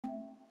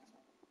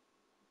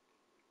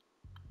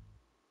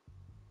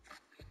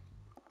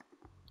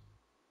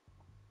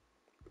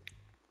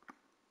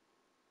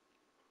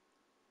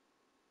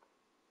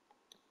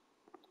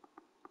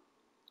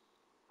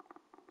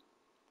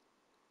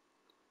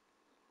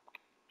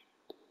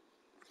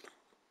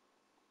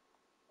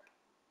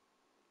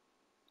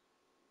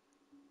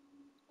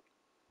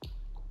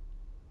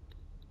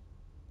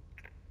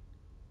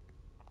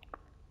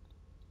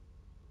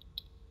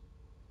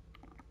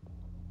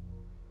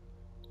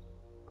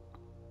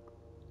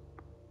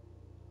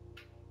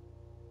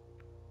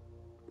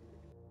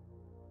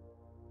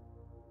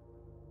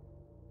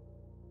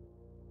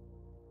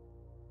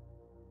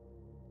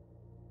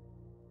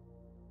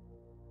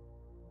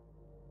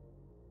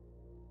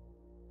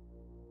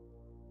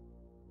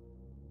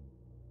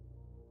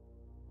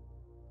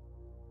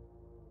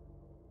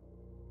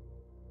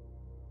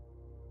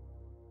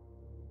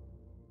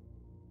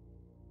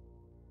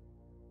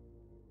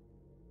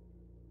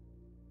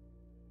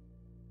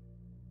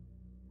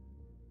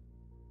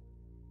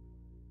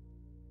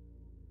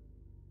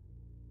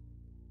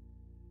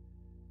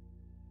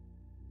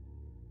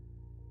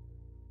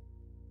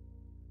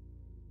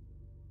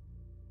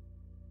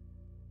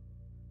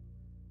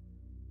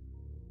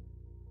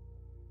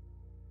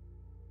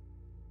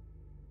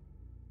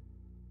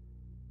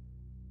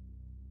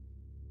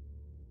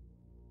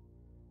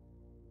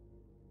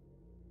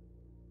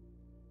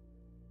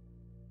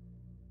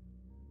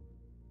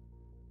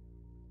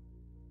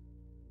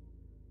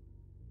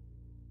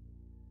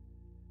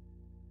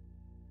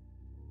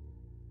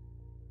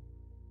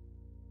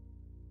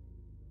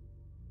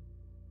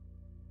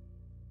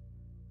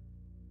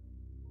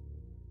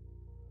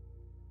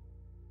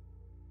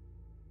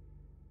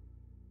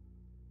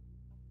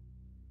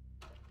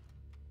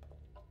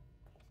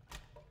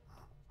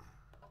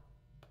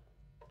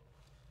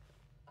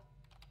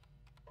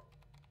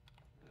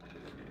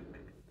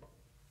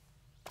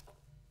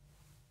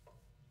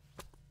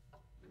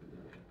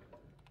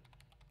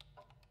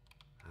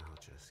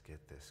Just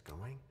get this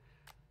going.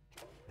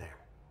 There,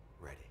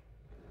 ready.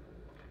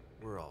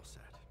 We're all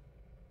set.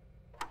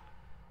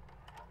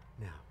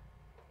 Now,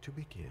 to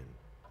begin,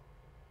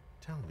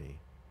 tell me,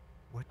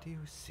 what do you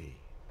see?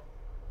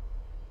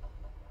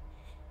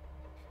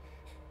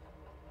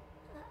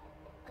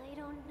 I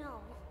don't know.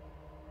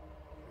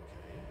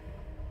 Okay.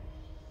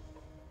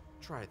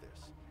 Try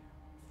this.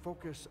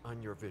 Focus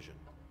on your vision.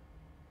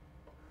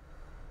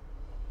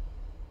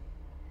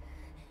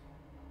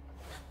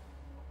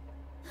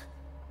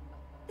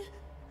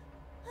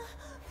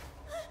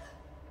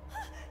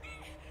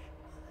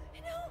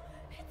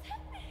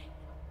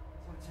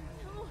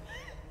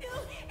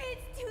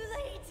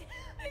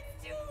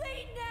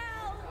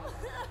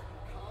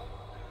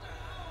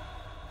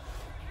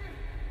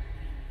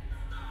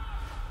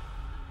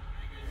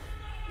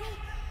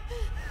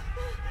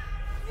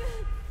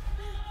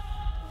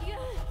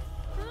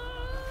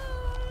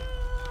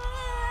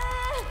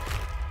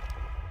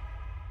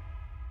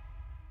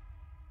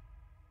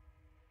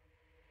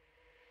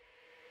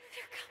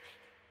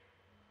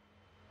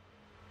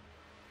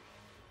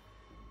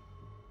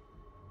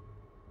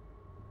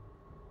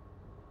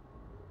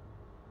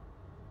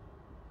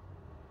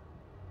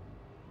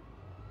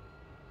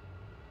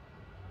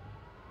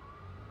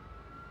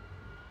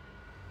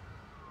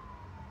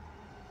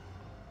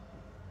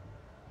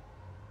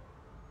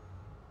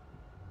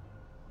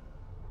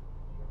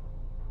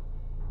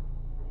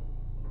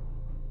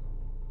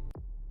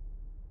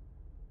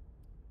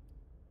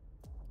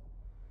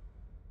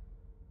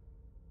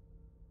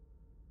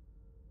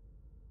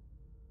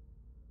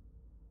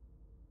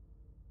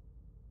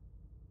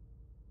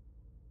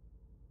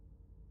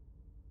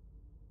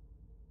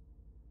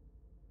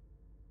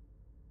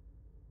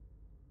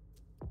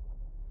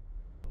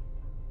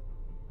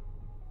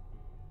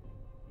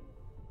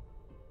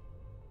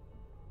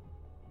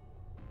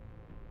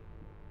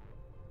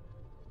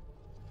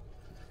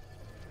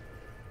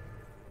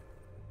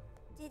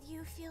 Did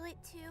you feel it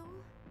too?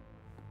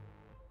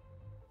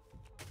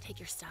 Take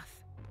your stuff.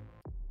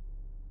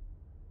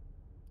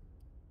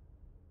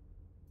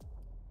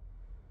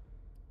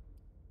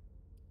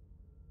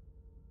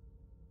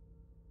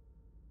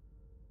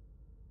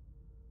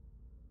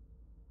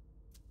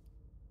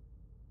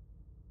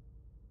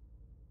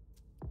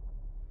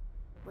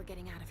 We're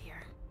getting out of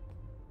here.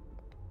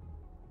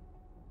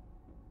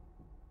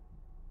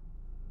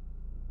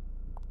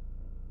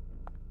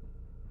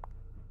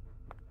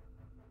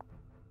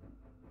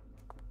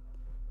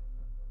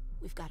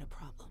 We've got a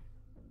problem.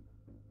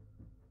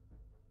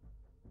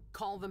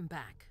 Call them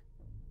back.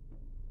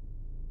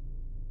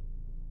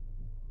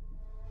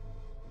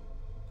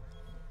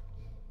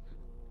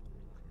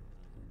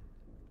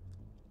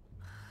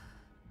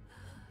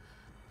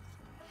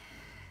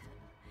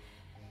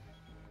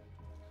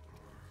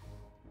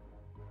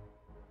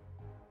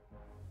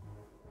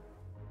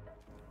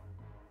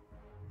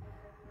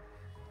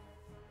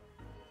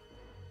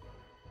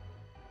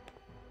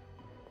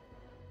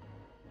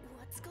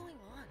 What's going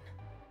on?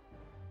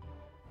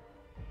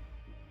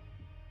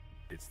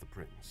 It's the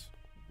prince.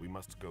 We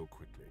must go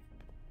quickly.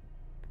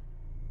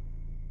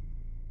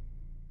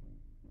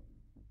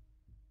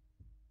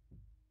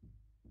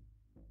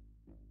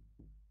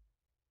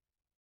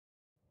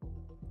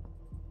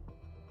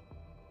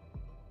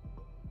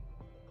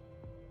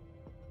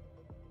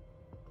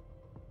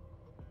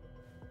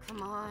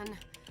 Come on.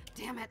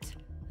 Damn it.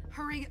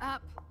 Hurry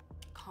up.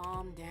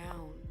 Calm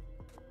down.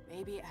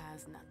 Maybe it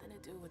has nothing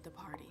to do with the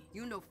party.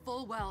 You know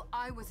full well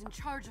I was in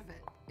charge of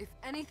it. If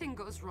anything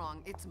goes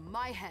wrong, it's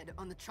my head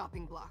on the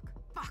chopping block.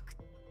 Fuck!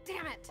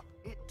 Damn it!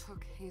 It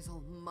took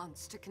Hazel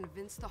months to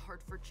convince the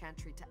Hartford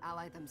Chantry to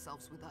ally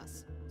themselves with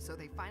us. So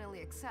they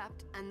finally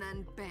accept, and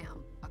then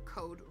bam, a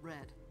code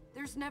red.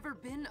 There's never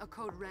been a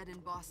code red in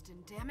Boston,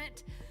 damn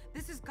it!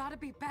 This has gotta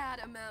be bad,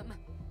 MM.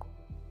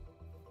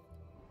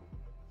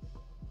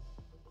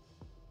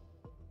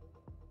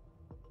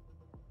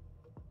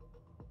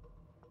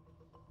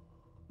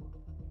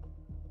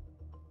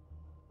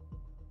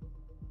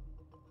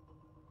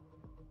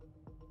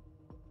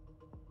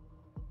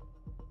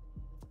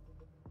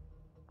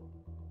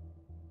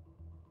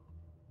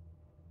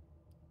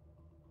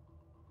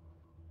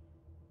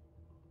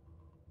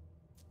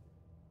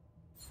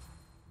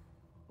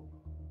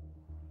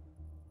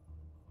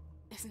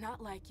 It's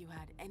not like you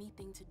had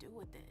anything to do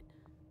with it.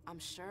 I'm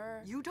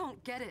sure... You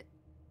don't get it.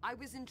 I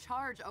was in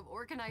charge of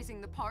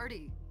organizing the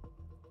party.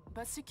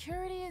 But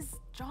security is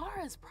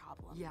Jara's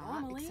problem, Yeah,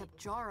 normally. except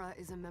Jara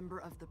is a member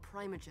of the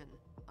Primogen.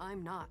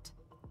 I'm not.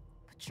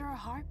 But you're a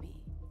harpy.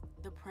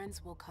 The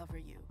prince will cover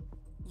you.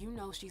 You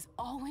know she's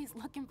always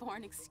looking for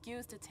an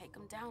excuse to take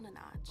him down a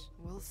notch.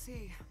 We'll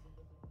see.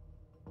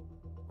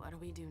 What do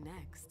we do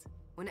next?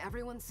 When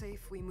everyone's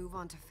safe, we move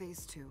on to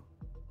phase 2.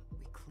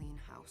 We clean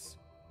house.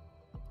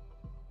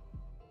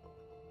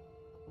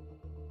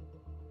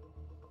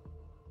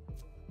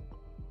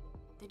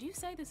 Did you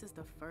say this is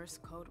the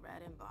first code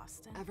red in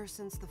Boston? Ever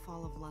since the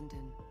fall of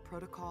London,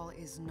 protocol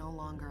is no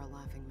longer a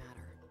laughing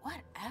matter.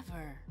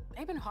 Whatever.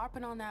 They've been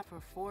harping on that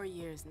for 4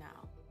 years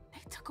now.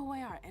 They took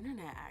away our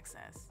internet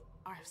access.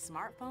 Our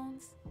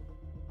smartphones?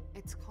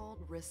 It's called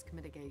risk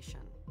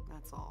mitigation,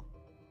 that's all.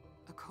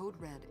 A code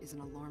red is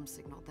an alarm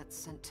signal that's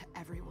sent to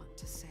everyone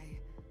to say,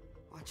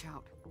 watch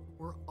out,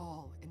 we're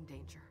all in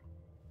danger.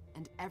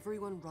 And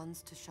everyone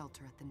runs to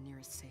shelter at the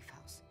nearest safe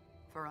house.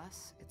 For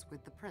us, it's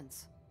with the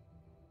prince.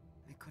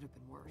 It could have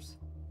been worse.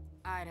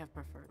 I'd have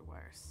preferred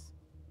worse.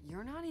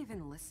 You're not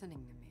even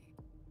listening to me.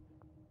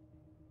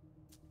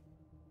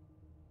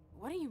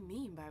 What do you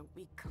mean by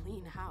we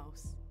clean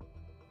house?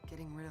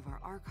 Getting rid of our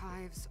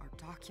archives, our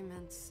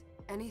documents,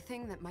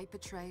 anything that might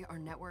betray our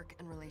network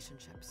and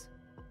relationships.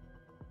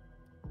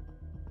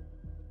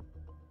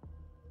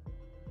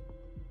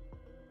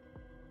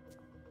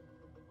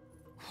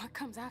 What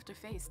comes after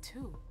phase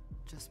 2?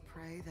 Just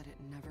pray that it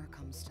never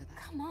comes to that.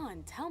 Come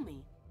on, tell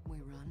me. We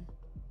run,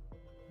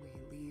 we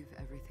leave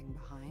everything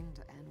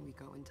behind, and we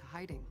go into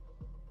hiding.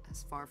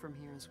 As far from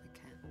here as we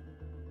can.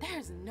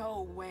 There's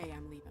no way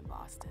I'm leaving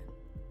Boston.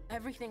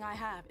 Everything I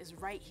have is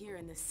right here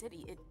in the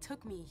city. It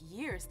took me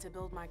years to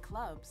build my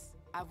clubs.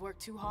 I've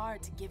worked too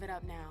hard to give it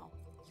up now.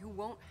 You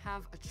won't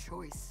have a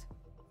choice.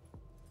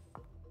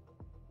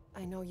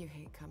 I know you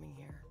hate coming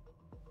here.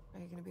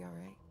 Are you gonna be all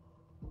right?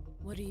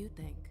 What do you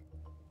think?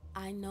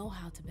 I know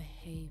how to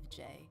behave,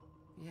 Jay.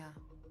 Yeah,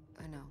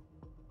 I know.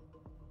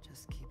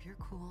 Just keep your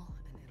cool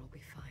and it'll be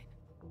fine.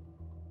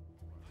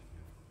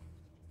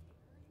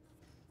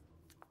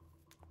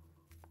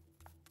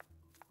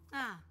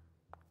 Ah,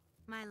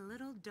 my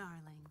little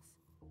darlings.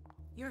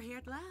 You're here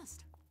at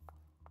last.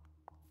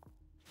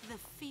 The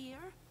fear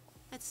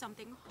that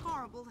something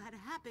horrible had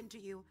happened to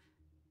you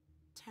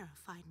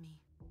terrified me.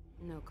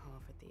 No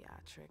call for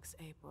theatrics,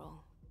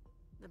 April.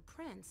 The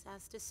prince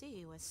asked to see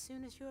you as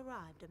soon as you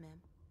arrived,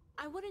 Amim.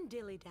 I wouldn't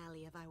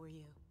dilly-dally if I were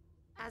you.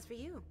 As for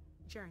you,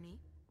 Journey,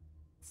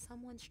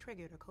 someone's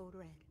triggered a code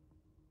red.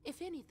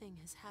 If anything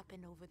has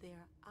happened over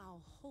there,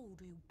 I'll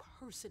hold you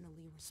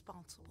personally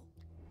responsible.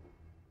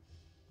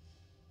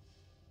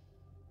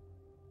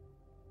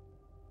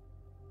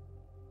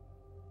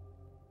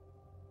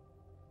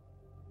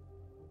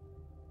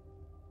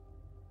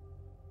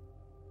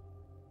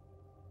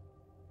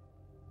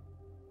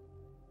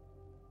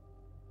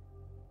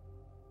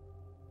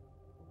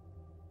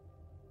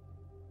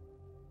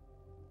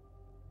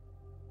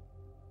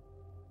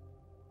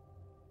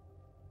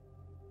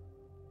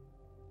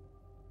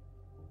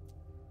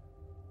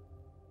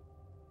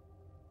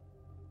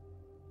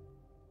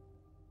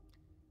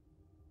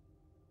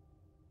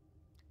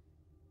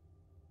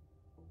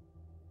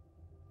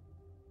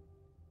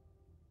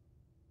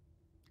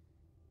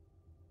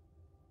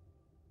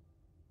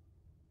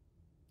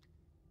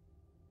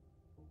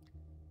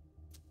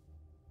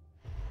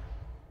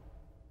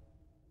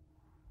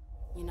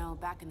 You know,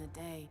 back in the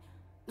day,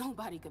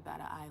 nobody could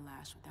bat an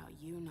eyelash without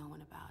you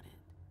knowing about it.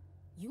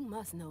 You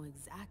must know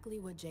exactly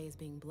what Jay is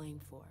being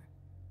blamed for,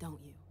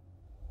 don't you?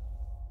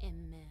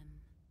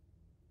 Imem.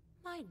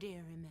 My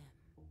dear Imem.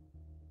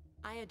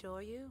 I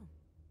adore you.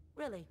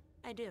 Really,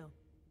 I do.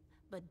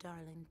 But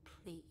darling,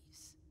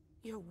 please.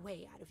 You're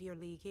way out of your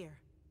league here.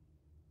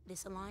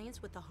 This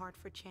alliance with the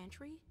Hartford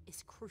Chantry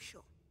is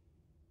crucial.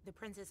 The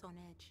prince is on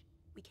edge.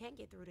 We can't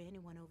get through to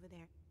anyone over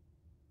there.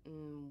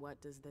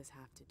 What does this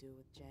have to do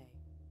with Jay?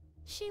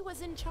 She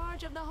was in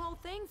charge of the whole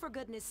thing, for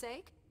goodness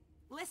sake.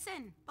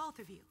 Listen, both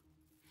of you.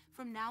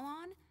 From now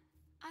on,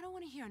 I don't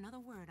want to hear another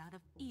word out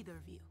of either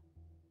of you.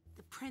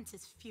 The prince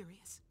is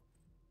furious.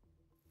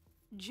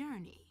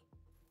 Journey,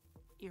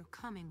 you're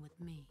coming with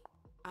me.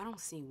 I don't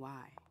see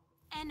why.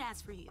 And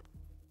as for you,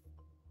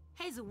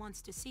 Hazel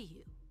wants to see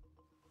you.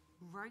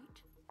 Right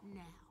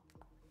now.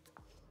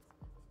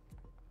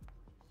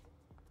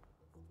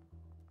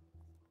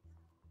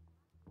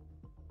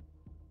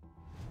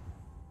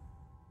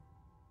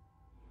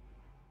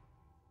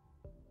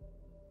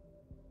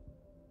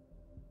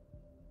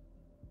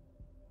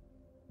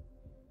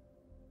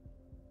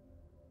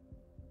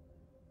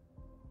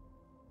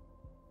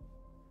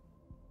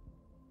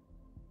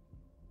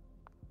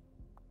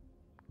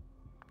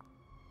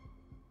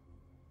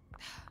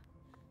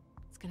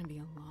 It's gonna be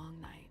a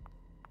long night.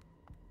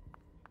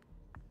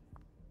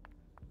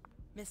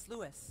 Miss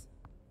Lewis,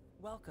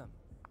 welcome.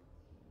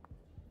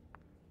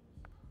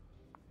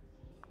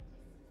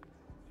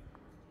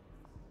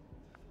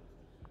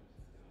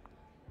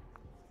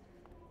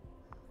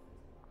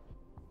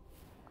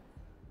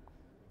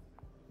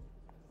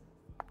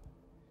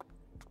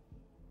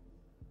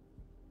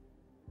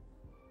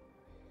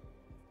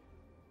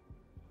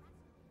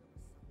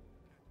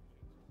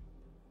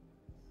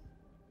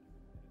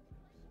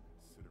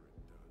 Consider it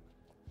done.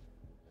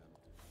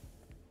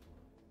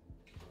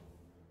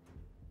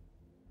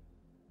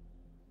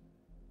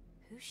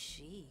 Who's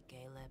she,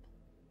 Caleb?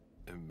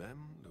 Mem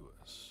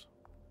Lewis.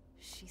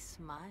 She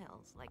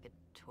smiles like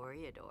a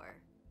toreador.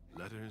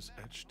 Letters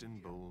etched in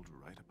bold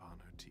right upon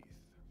her teeth.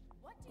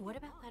 What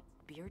about that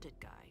bearded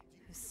guy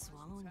who's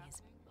swallowing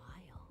his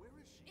bile?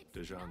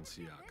 Dejan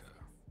Siaka.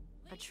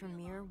 A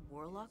Tremere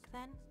warlock,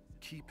 then?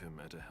 Keep him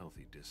at a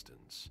healthy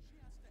distance.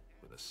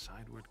 With a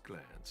sideward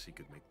glance, he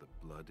could make the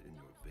blood in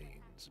your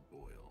veins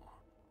boil.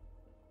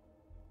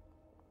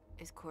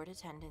 Is court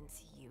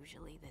attendance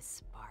usually this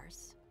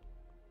sparse?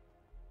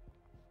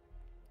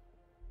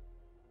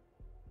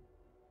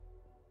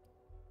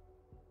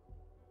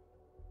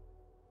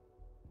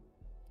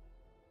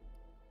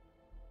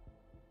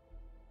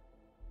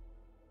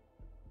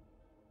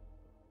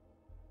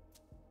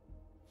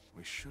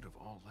 We should have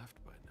all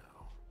left by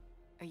now.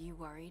 Are you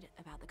worried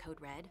about the code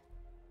red?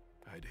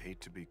 I'd hate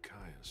to be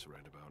Caius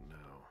right about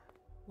now.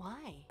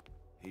 Why?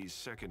 He's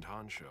second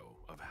honcho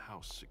of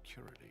house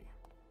security.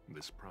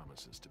 This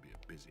promises to be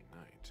a busy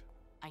night.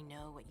 I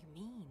know what you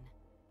mean.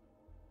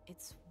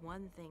 It's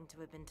one thing to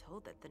have been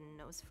told that the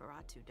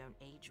Nosferatu don't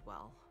age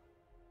well.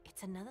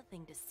 It's another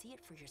thing to see it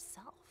for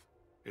yourself.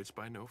 It's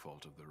by no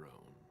fault of their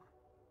own.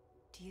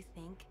 Do you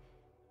think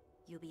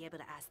you'll be able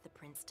to ask the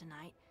prince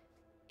tonight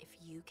if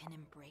you can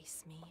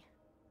embrace me?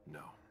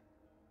 No.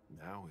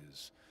 Now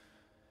is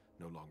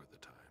no longer the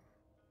time.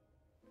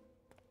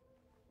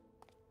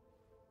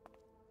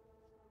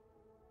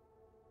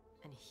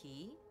 And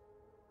he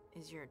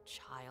is your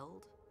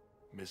child?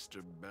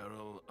 Mr.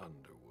 Beryl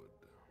Underwood.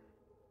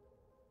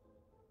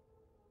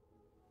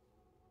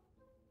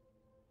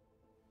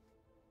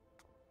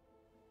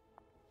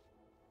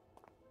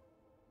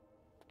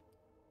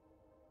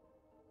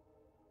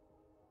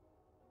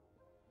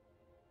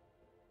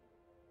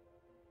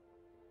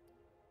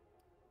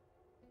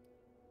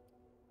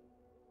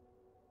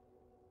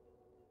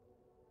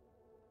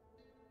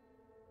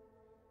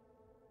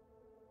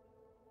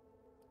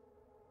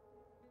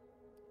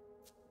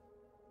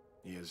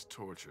 He is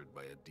tortured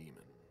by a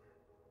demon.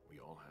 We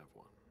all have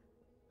one.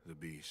 The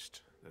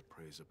beast that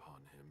preys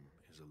upon him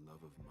is a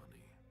love of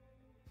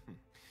money.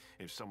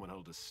 If someone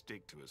held a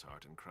stake to his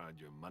heart and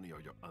cried your money or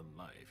your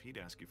unlife, he'd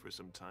ask you for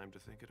some time to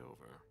think it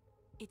over.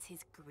 It's his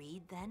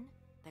greed, then,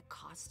 that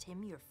cost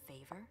him your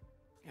favor?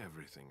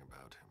 Everything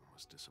about him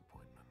was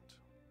disappointment.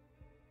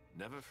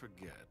 Never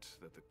forget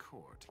that the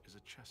court is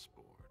a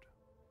chessboard.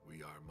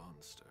 We are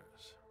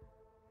monsters,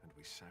 and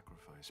we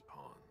sacrifice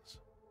pawns.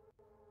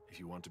 If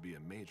you want to be a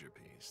major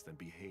piece, then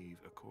behave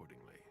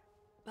accordingly.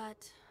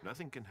 But...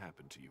 Nothing can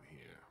happen to you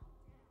here.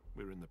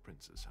 We're in the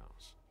prince's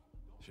house.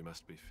 She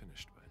must be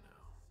finished by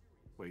now.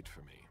 Wait for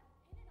me.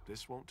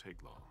 This won't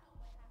take long.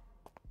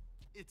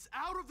 It's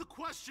out of the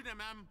question,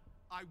 MM!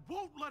 I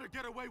won't let her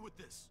get away with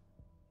this!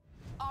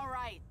 All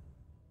right.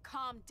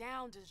 Calm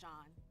down,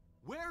 Dijon.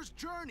 Where's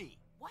Journey?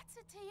 What's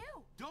it to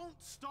you?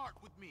 Don't start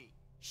with me.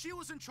 She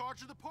was in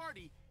charge of the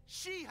party.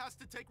 She has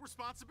to take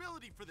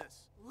responsibility for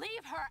this.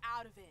 Leave her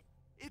out of it.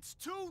 It's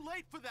too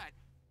late for that.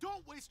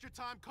 Don't waste your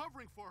time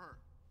covering for her.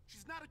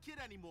 She's not a kid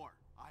anymore.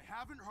 I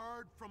haven't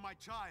heard from my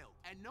child,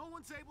 and no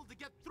one's able to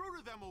get through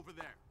to them over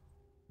there.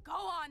 Go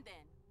on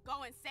then.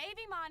 Go and save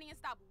Imani and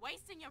stop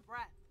wasting your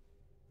breath.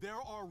 There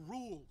are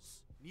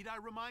rules. Need I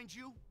remind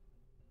you?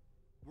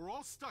 We're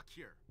all stuck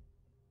here.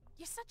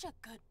 You're such a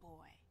good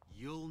boy.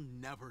 You'll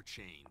never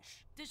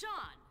change.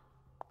 Dijon!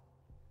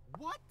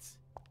 What?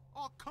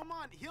 Oh, come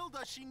on,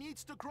 Hilda, she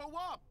needs to grow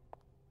up.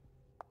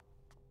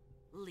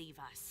 Leave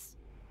us.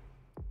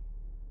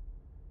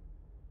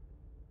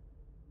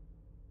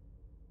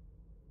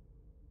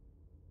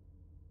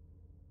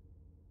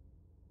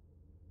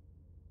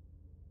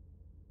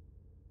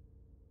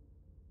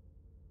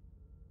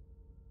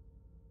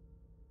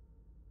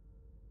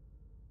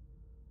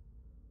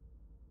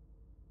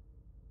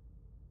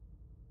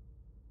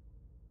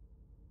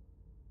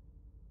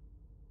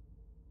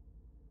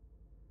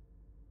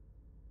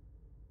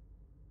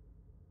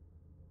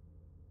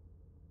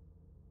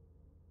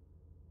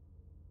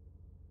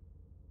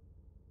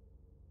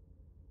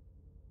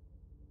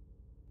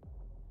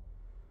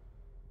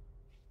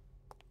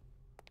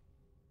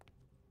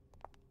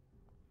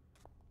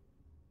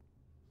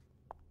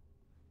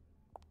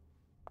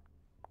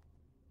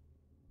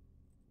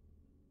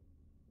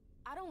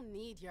 I don't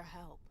need your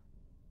help.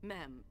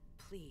 Mem,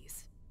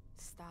 please.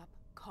 Stop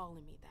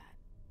calling me that.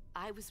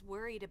 I was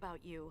worried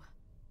about you.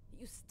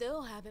 You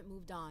still haven't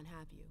moved on,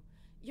 have you?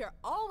 You're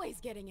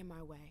always getting in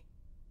my way.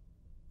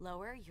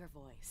 Lower your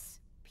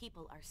voice.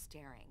 People are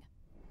staring.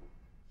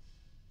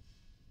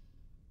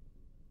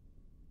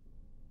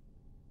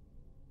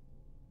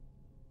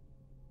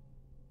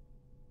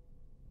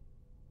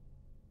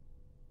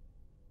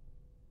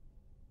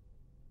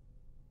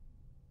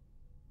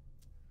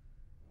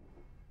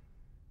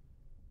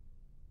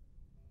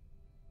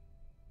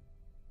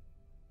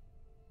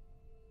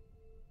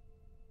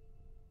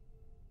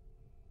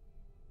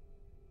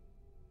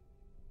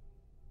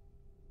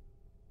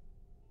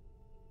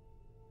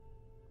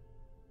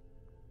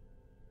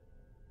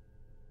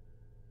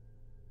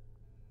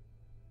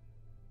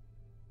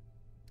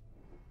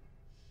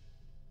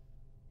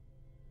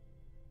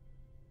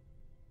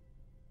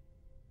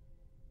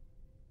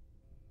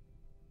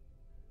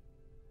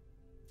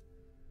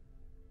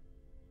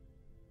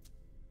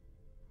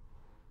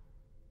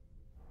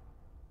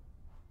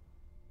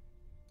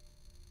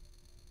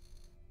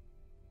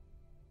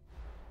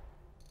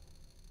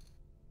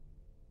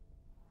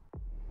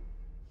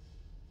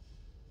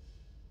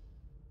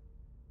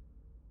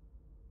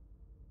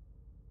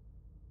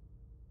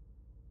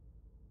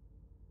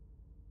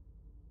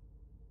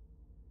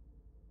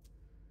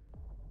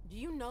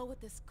 you know what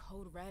this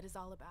code red is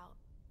all about?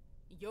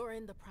 You're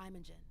in the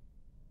Primogen.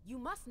 You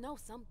must know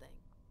something.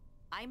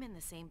 I'm in the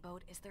same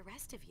boat as the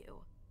rest of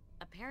you.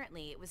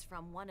 Apparently, it was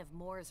from one of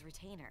Moore's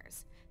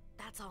retainers.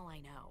 That's all I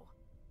know.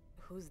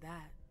 Who's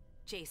that?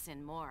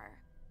 Jason Moore.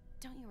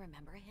 Don't you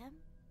remember him?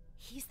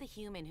 He's the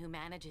human who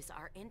manages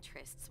our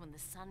interests when the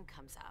sun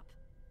comes up.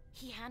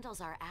 He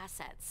handles our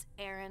assets,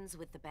 errands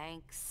with the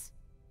banks.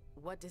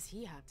 What does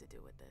he have to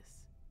do with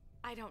this?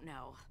 I don't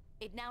know.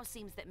 It now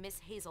seems that Miss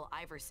Hazel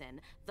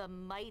Iverson, the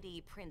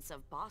mighty Prince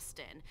of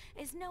Boston,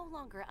 is no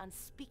longer on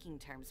speaking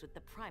terms with the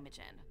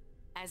Primogen.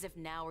 As if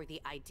now were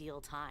the ideal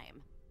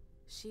time.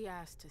 She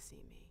asked to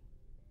see me.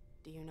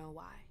 Do you know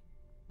why?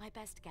 My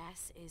best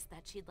guess is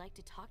that she'd like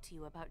to talk to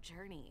you about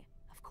Journey,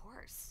 of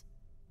course.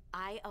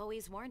 I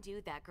always warned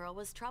you that girl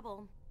was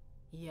trouble.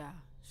 Yeah,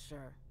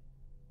 sure.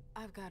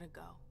 I've gotta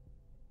go.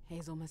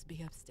 Hazel must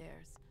be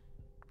upstairs.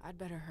 I'd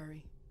better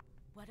hurry.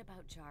 What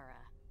about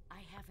Jara? I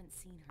haven't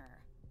seen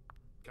her.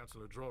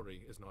 Councillor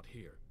Drury is not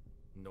here,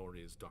 nor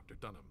is Dr.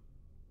 Dunham.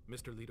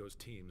 Mr. Leto's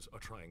teams are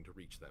trying to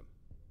reach them,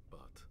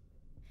 but...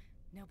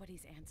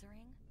 Nobody's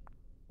answering?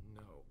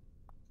 No.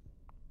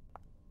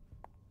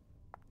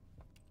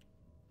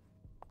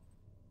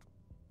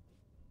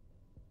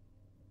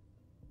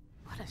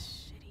 What a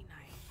shitty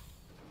night.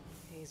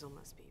 Hazel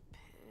must be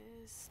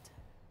pissed.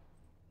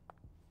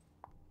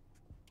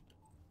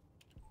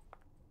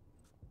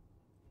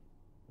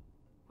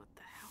 What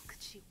the hell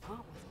could she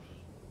want with me?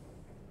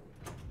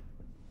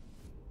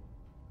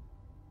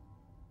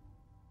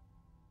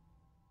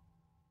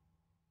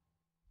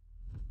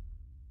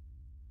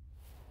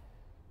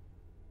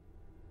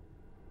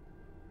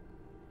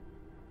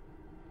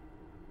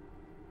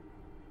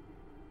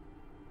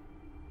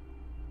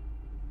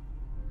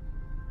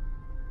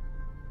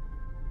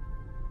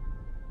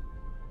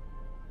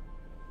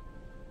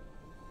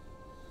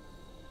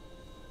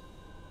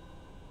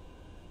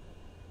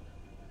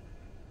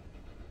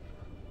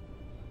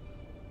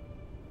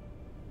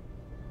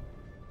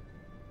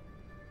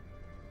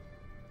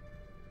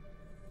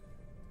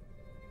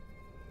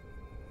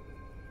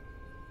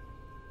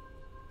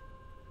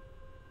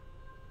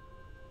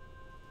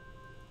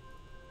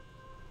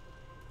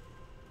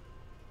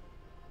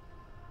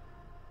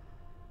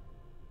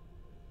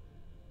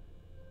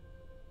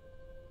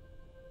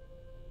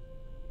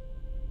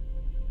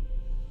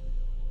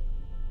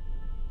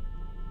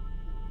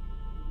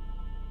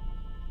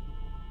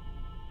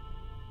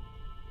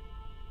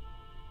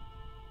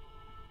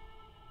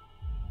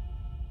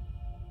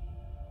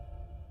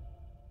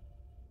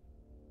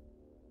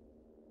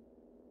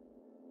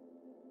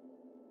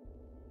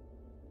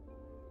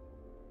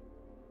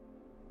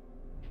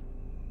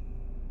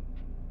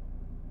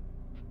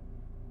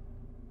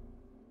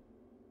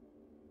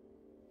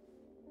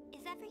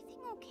 Is everything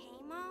okay,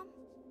 Mom?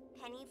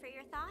 Penny, for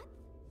your thoughts?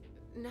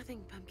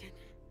 Nothing, Pumpkin.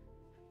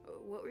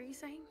 What were you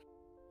saying?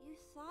 You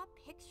saw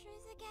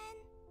pictures again?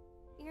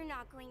 You're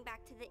not going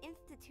back to the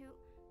Institute,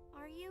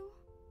 are you?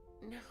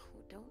 No,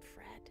 don't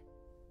fret.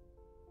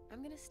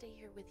 I'm gonna stay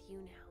here with you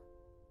now.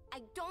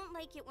 I don't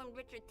like it when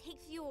Richard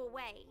takes you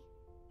away.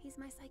 He's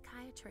my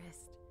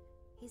psychiatrist.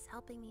 He's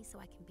helping me so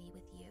I can be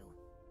with you.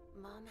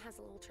 Mom has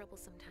a little trouble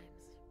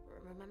sometimes,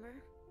 remember?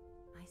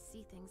 I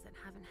see things that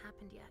haven't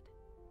happened yet.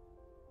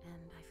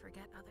 And I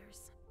forget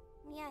others.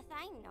 Yes,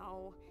 I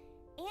know.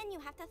 And you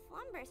have to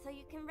slumber so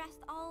you can rest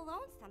all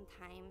alone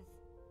sometimes.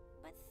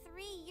 But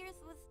 3 years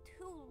was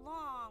too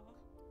long.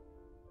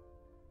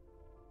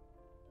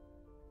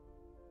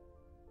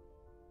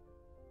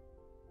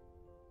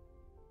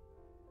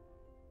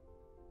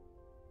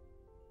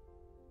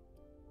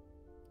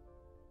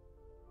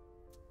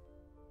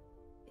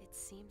 It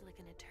seemed like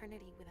an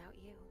eternity without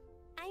you.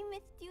 I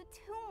missed you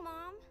too,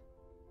 Mom.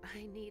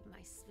 I need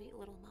my sweet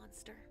little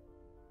monster.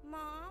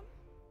 Mom?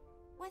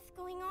 What's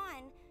going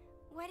on?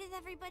 Why does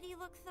everybody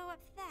look so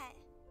upset?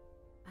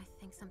 I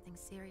think something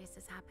serious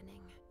is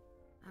happening.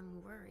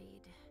 I'm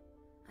worried.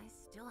 I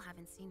still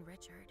haven't seen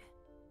Richard.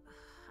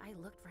 I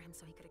looked for him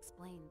so he could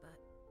explain, but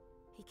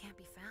he can't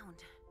be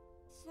found.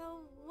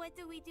 So what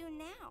do we do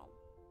now?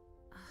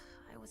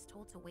 I was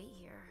told to wait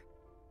here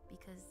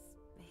because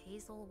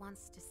Hazel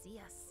wants to see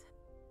us.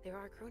 There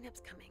are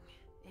grown-ups coming,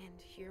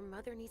 and your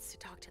mother needs to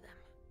talk to them.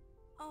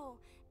 Oh,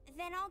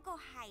 then I'll go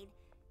hide,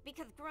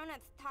 because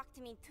grown-ups talk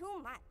to me too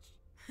much.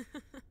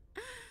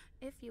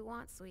 If you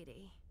want,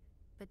 sweetie.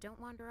 But don't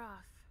wander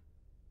off.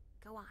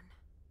 Go on.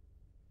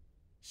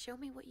 Show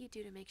me what you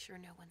do to make sure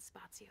no one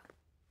spots you.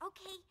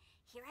 Okay,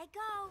 here I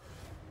go.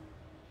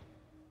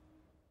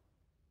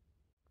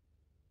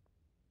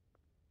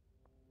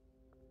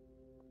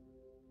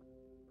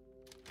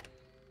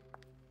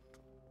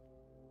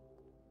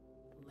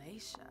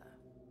 Leisha.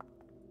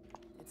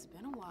 It's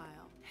been a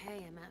while.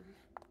 Hey, MM.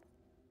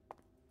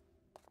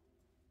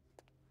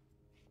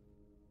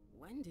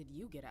 When did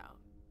you get out?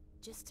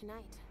 Just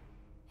tonight.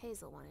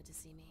 Hazel wanted to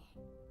see me.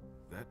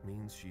 That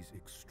means she's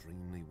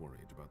extremely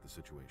worried about the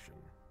situation.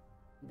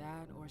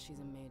 That, or she's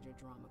a major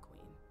drama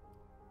queen.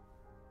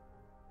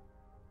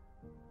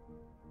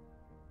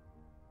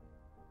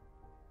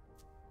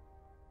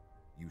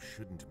 You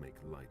shouldn't make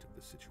light of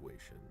the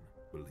situation,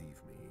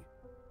 believe me.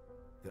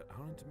 There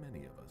aren't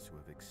many of us who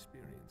have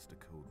experienced a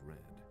code red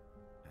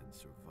and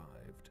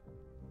survived.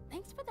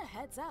 Thanks for the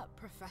heads up,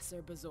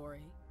 Professor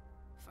Bazori.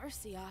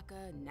 First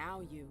Siaka,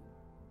 now you.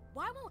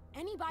 Why won't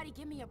anybody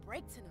give me a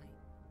break tonight?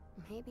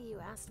 Maybe you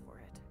asked for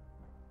it.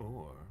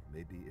 Or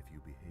maybe if you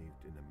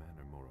behaved in a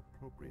manner more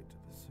appropriate to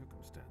the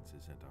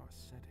circumstances and our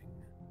setting,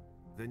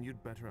 then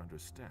you'd better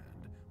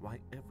understand why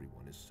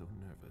everyone is so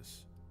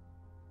nervous.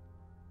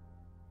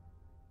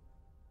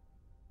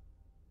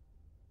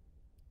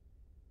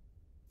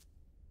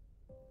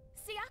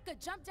 Siaka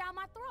jumped down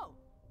my throat!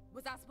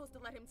 Was I supposed to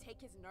let him take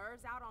his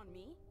nerves out on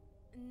me?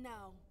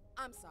 No,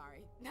 I'm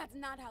sorry. That's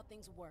not how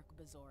things work,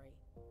 Bazori.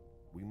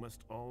 We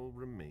must all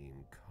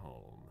remain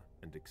calm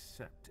and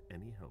accept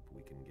any help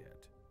we can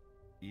get,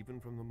 even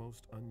from the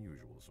most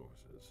unusual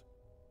sources.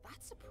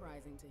 That's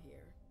surprising to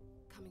hear,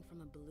 coming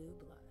from a blue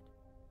blood.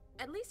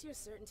 At least your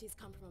certainties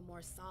come from a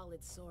more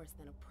solid source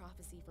than a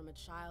prophecy from a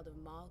child of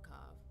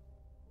Malkov.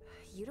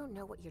 You don't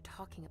know what you're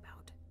talking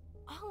about.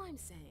 All I'm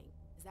saying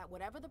is that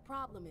whatever the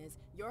problem is,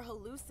 your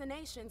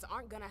hallucinations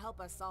aren't gonna help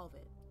us solve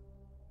it.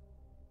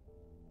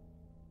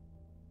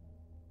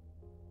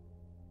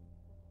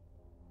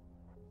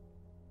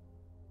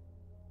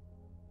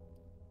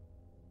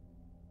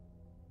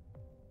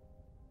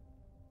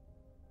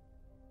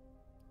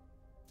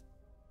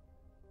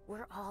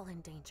 We're all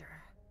in danger.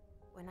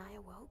 When I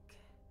awoke,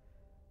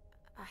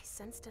 I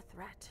sensed a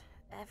threat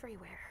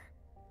everywhere,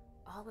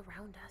 all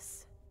around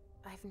us.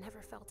 I've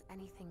never felt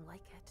anything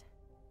like it.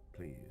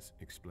 Please,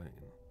 explain.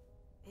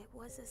 It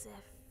was as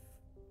if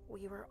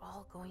we were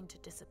all going to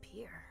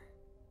disappear.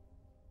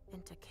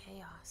 Into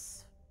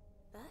chaos.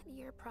 But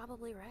you're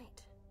probably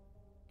right.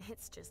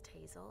 It's just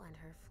Hazel and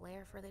her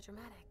flair for the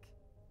dramatic.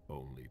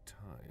 Only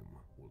time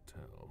will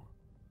tell.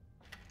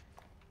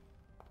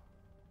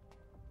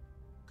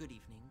 Good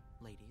evening,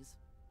 ladies,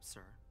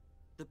 sir.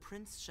 The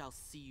prince shall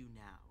see you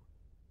now.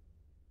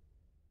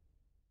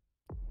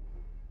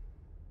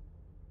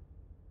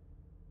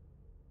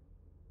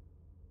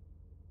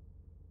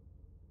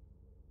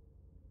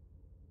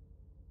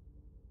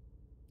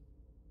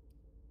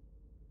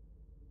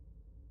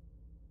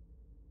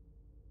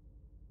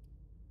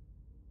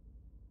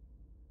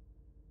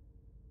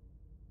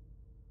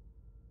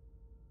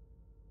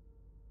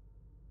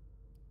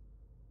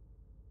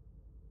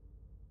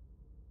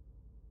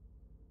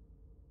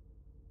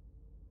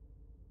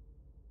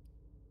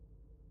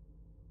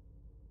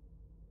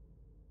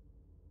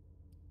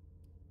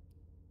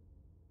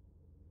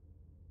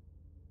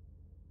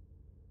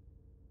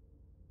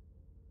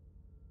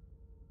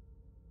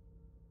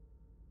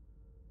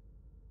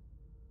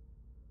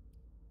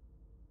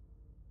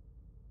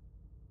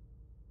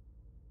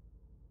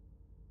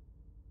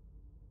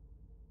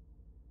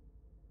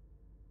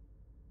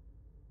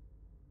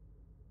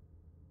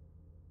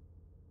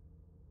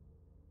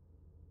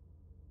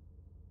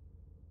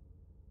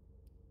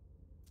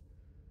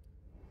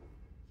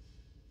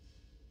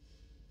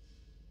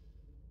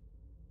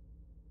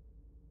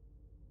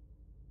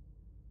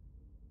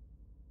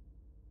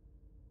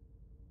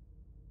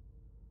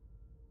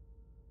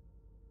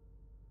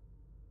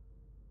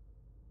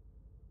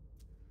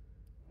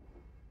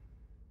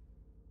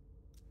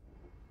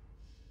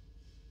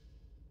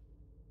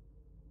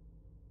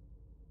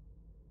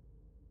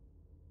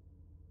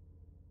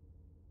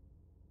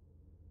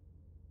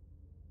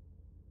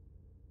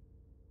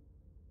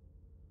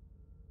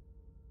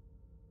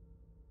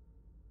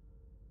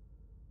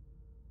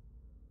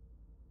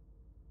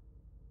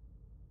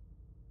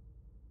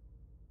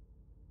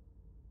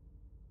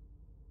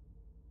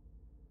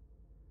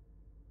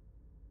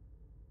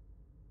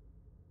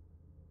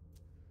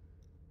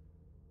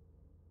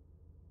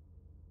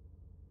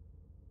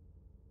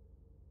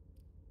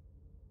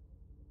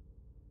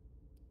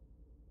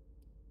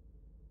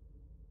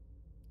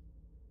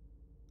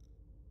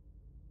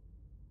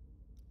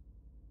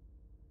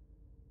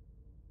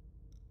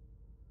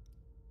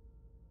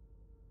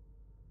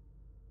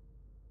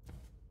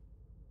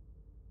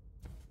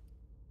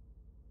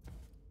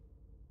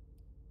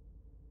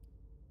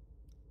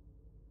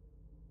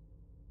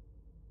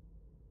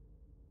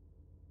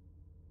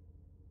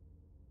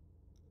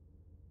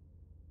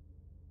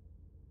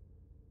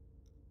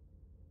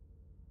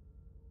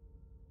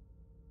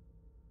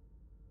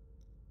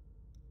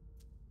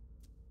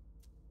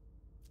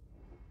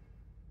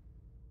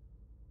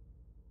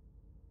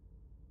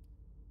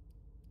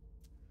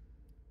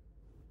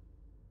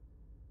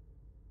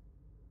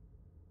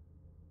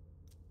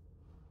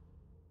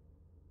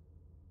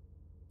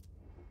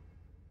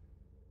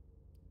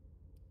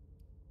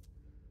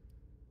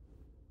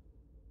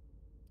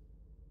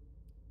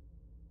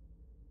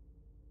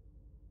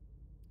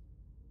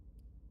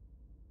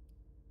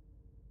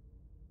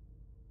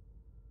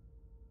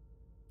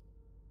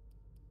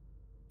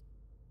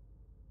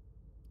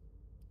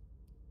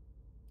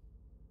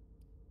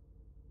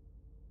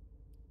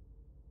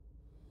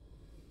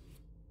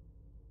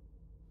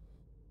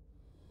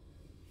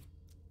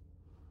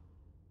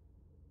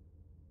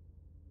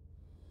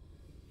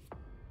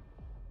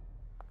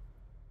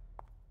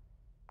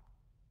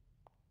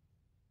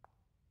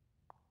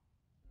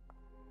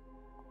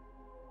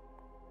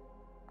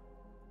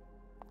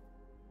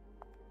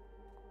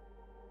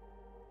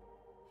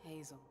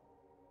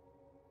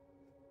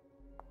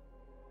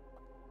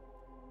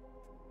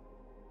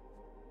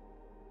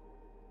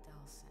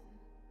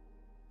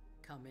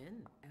 Come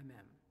in,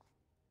 MM.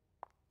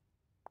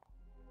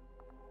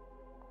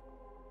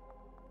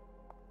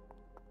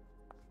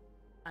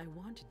 I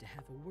wanted to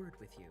have a word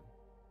with you.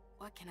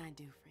 What can I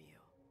do for you?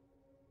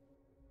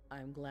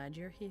 I'm glad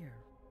you're here.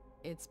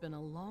 It's been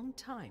a long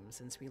time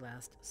since we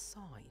last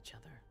saw each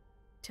other.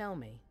 Tell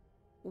me,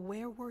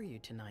 where were you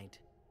tonight?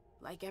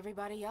 Like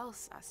everybody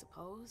else, I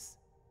suppose.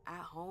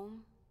 At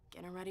home,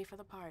 getting ready for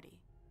the party.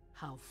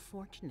 How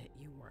fortunate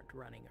you weren't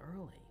running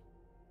early.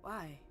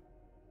 Why?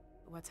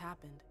 What's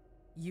happened?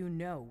 You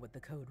know what the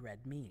code red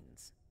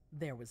means.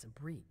 There was a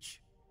breach.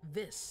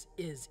 This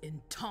is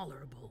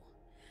intolerable.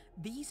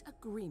 These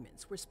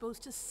agreements were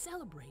supposed to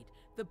celebrate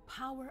the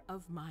power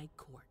of my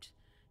court.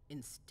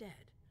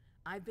 Instead,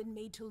 I've been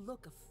made to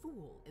look a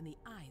fool in the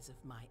eyes of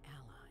my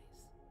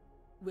allies.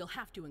 We'll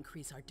have to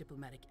increase our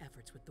diplomatic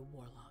efforts with the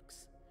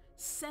warlocks.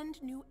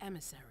 Send new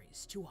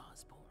emissaries to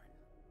Osborne.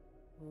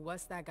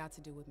 What's that got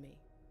to do with me?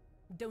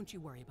 Don't you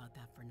worry about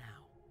that for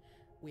now.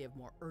 We have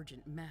more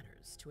urgent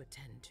matters to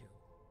attend to.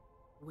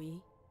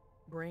 We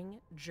bring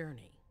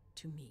Journey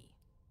to me.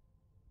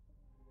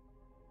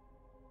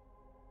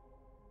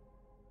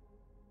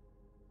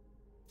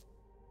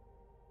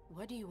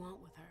 What do you want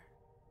with her?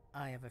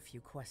 I have a few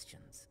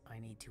questions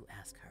I need to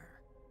ask her.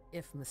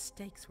 If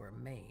mistakes were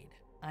made,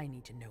 I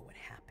need to know what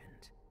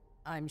happened.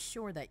 I'm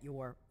sure that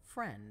your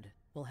friend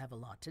will have a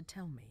lot to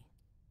tell me.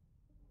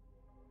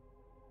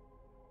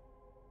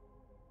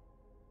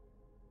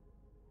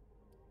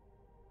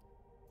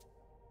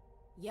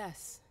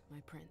 Yes, my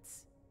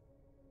prince.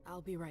 I'll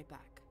be right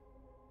back.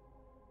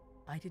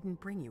 I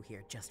didn't bring you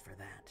here just for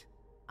that.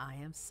 I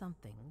have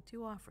something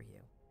to offer you.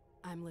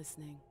 I'm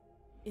listening.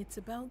 It's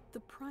about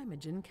the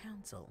Primogen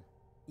Council.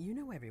 You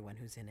know everyone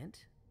who's in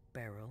it.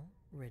 Beryl,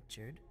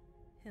 Richard,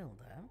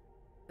 Hilda.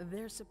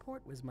 Their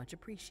support was much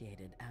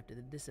appreciated after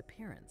the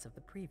disappearance of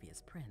the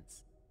previous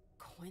prince.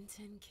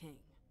 Quentin King.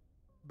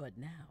 But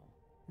now,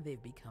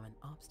 they've become an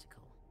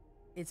obstacle.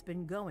 It's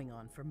been going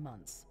on for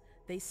months.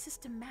 They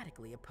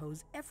systematically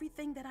oppose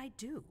everything that I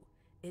do.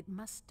 It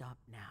must stop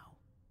now.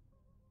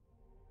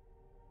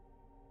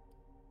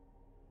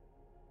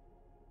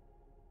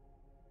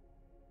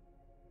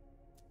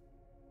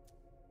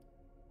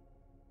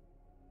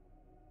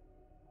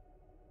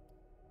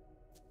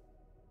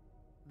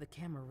 The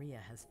Cambié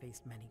has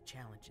faced many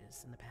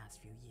challenges in the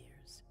past few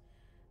years.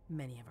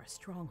 Many of our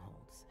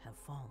strongholds have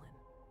fallen.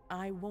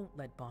 I won't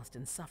let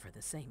Boston suffer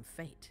the same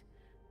fate,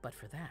 but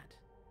for that,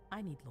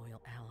 I need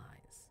loyal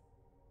allies.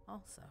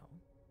 Also,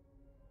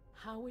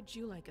 how would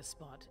you like a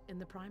spot in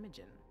the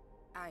Primogen?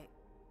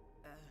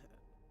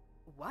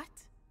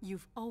 What?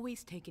 You've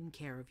always taken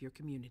care of your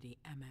community,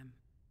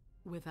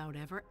 without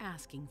ever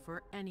asking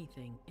for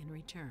anything in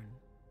return.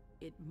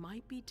 It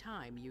might be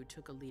time you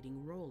took a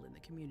leading role in the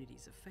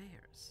community's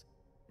affairs.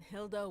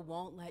 Hilda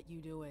won't let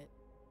you do it.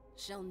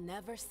 She'll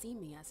never see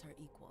me as her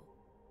equal.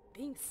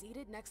 Being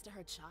seated next to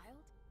her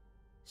child?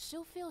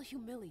 She'll feel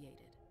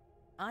humiliated.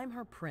 I'm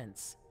her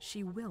prince.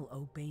 She will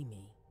obey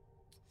me.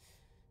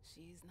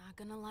 She's not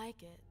gonna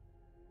like it.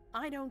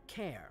 I don't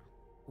care.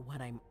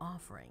 What I'm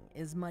offering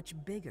is much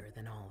bigger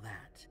than all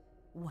that.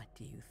 What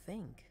do you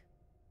think?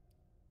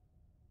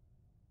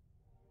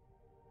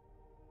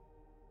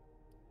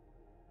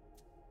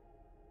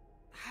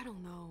 I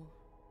don't know.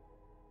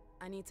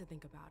 I need to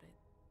think about it.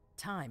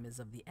 Time is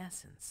of the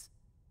essence.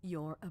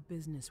 You're a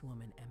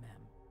businesswoman,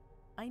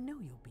 I know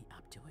you'll be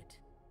up to it,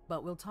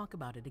 but we'll talk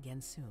about it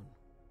again soon.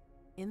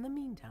 In the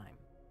meantime...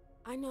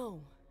 I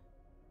know.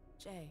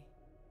 Jay,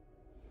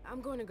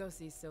 I'm going to go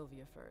see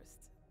Sylvia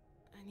first.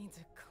 I need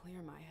to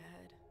clear my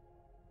head.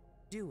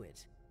 Do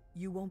it.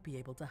 You won't be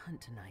able to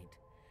hunt tonight.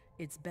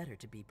 It's better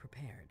to be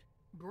prepared.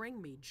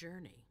 Bring me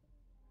Journey.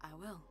 I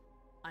will.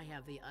 I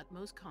have the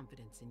utmost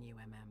confidence in you,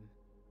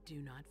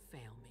 Do not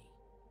fail me.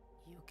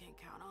 You can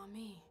count on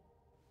me.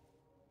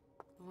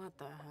 What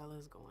the hell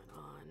is going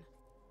on?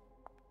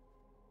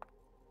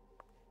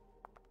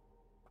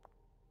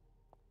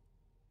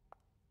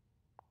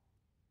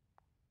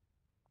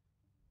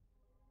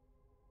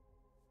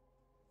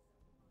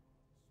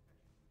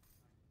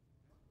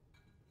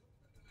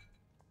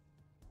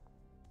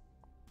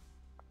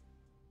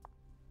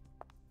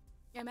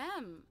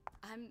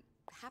 I'm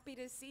happy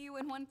to see you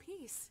in one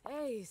piece.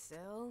 Hey,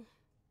 Syl.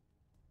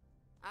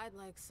 I'd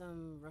like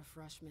some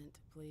refreshment,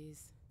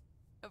 please.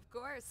 Of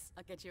course,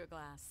 I'll get you a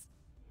glass.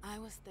 I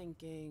was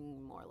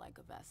thinking more like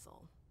a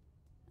vessel.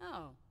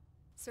 Oh,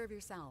 serve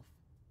yourself.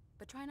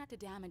 But try not to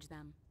damage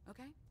them,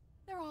 okay?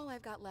 They're all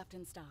I've got left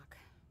in stock.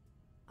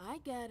 I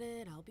get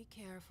it, I'll be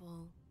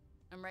careful.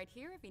 I'm right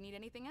here if you need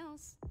anything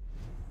else.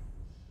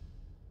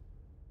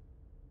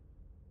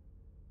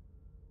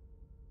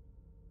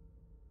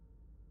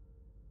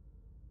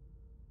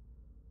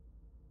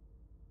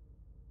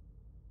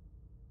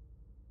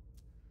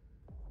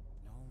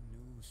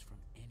 From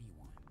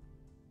anyone.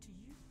 Do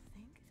you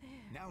think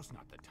they're... Now's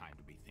not the time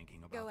to be thinking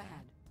about Go that.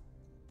 ahead.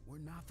 We're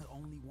not the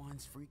only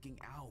ones freaking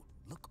out.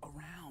 Look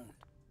around.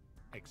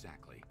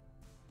 Exactly.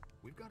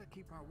 We've got to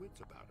keep our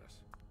wits about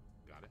us.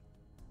 Got it?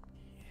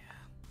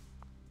 Yeah.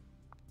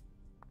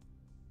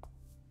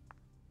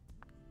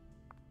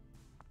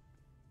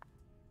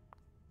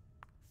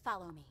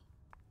 Follow me.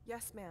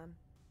 Yes, ma'am.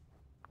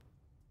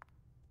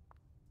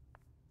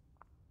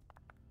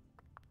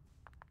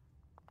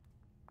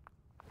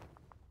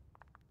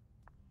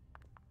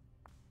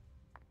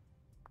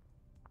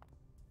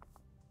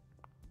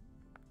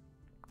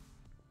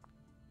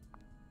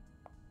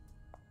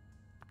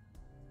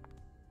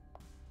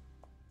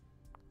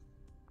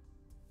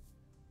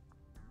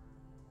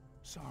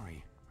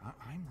 Sorry,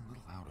 I'm a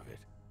little out of it.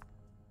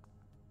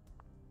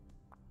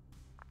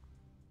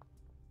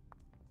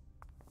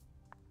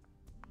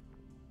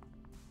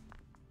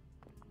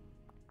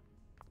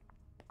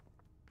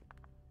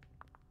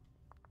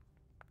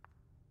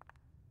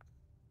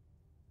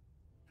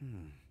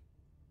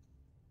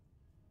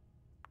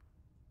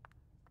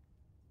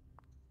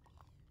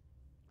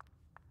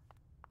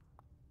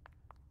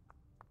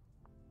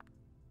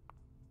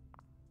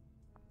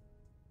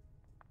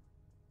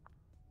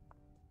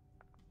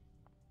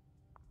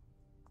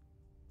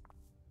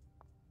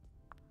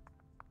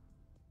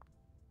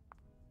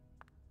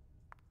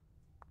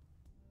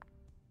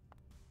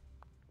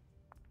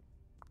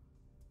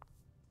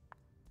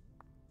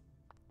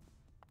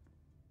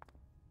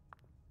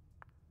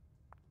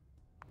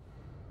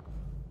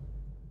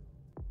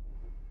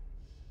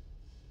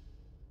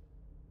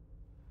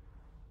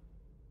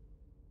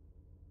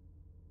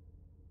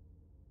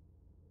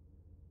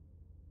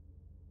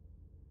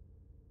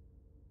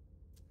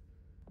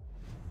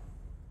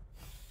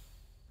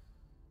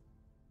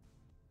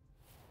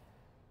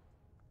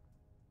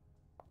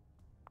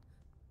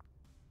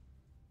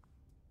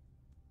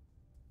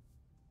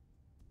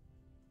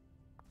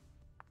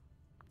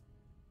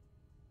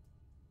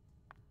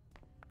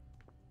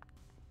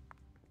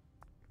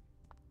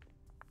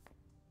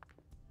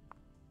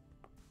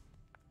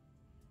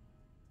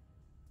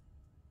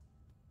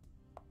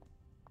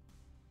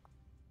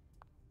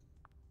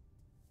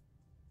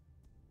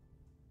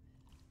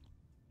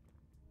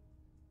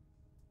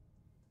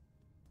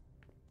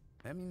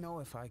 Let me know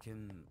if I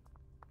can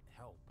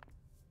help.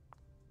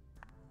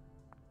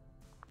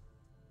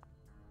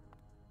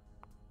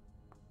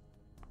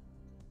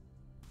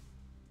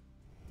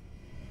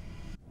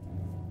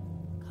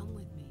 Come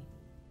with me.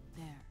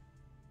 There.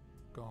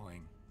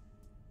 Going.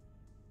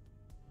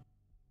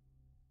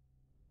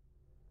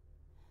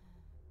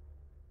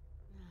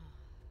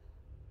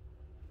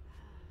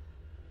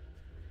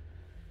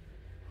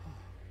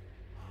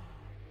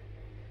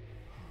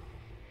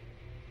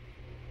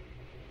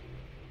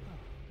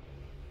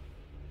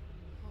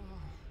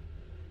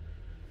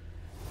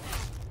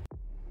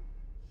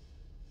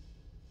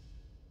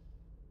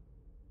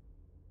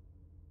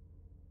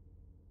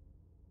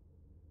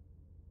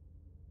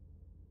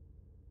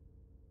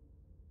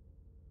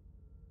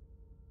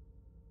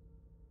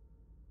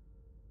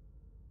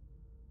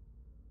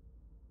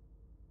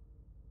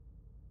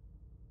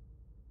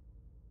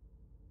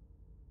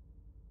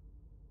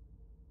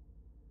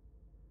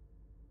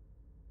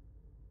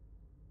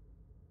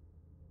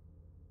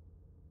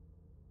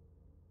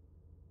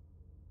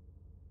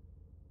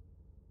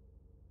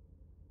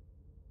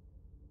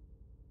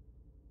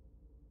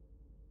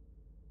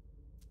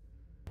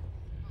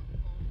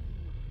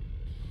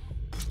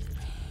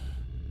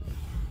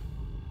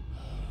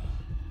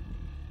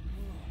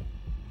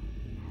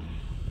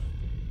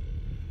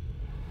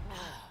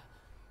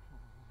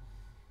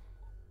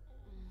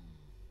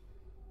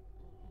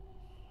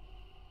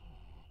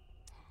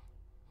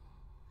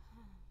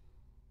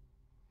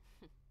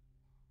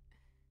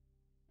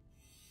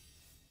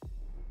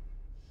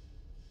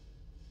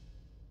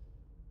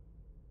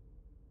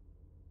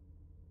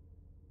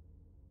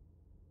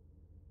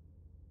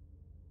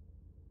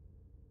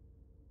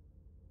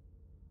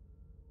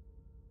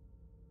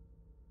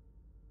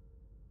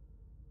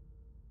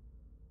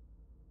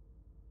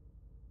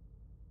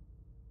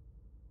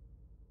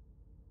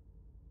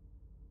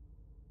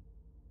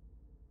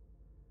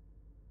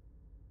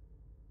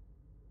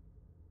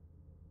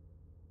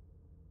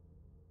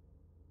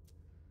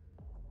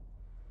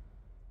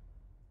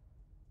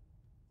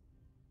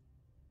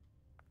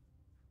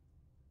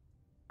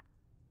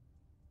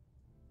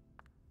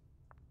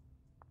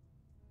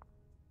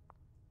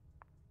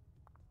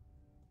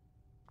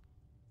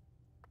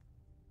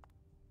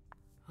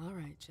 All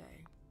right,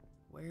 Jay.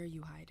 Where are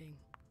you hiding?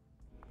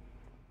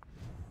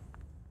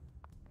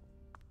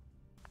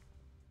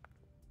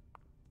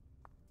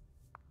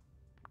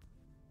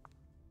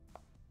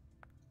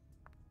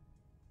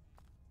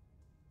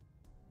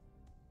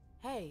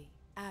 Hey,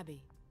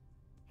 Abby.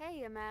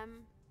 Hey,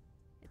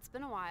 it's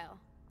been a while.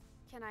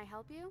 Can I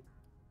help you?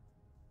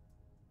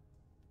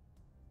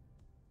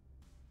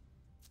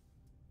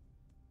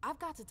 I've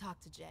got to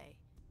talk to Jay.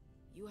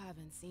 You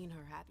haven't seen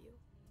her, have you?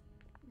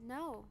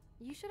 No,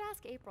 you should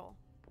ask April.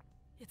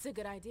 It's a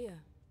good idea.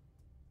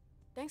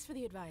 Thanks for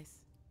the advice.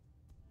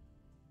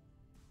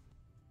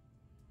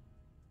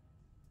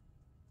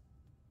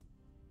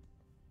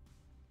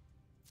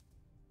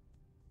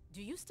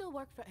 Do you still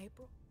work for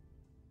April?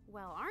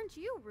 Well, aren't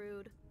you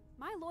rude?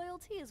 My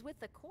loyalty is with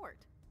the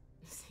court.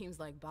 Seems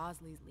like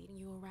Bosley's leading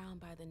you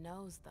around by the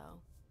nose, though.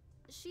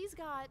 She's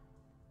got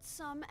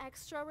Some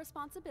extra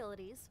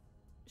responsibilities,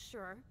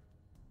 sure.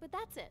 But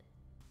that's it.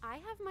 I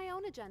have my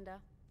own agenda.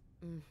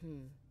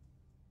 Mm-hmm.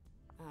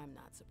 I'm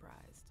not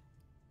surprised.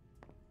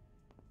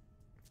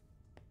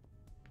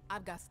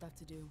 I've got stuff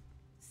to do.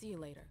 See you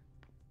later.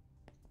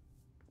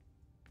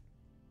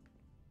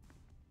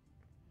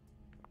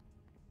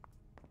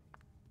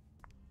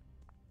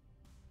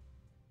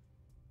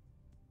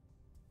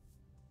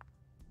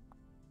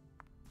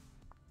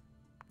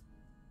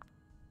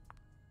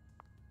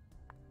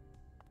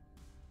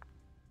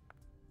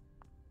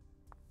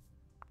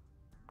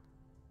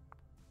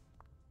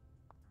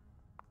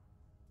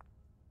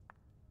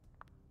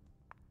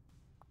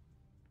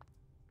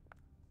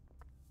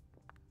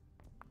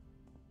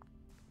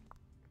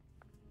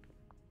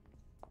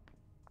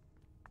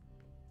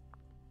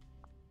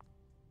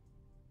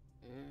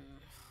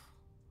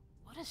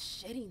 What a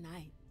shitty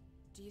night.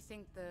 Do you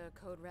think the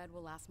Code Red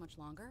will last much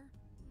longer?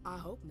 I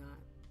hope not.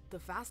 The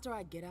faster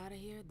I get out of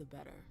here, the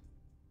better.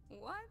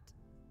 What?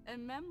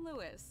 And Mem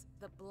Lewis,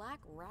 the Black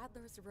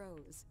Rattler's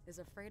Rose, is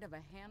afraid of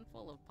a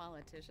handful of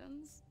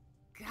politicians?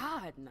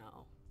 God,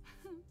 no.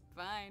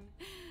 Fine.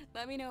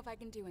 Let me know if I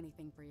can do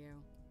anything for you.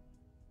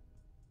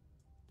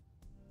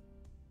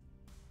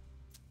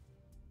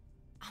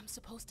 I'm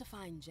supposed to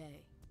find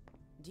Jay.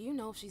 Do you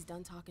know if she's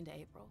done talking to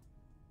April?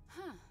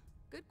 Huh.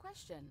 Good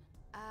question.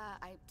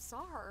 I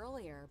saw her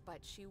earlier, but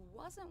she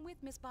wasn't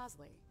with Miss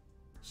Bosley.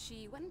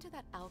 She went into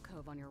that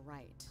alcove on your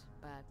right,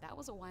 but that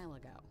was a while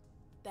ago.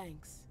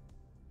 Thanks.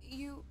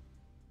 You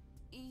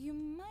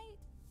might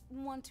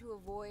want to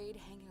avoid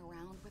hanging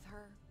around with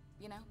her,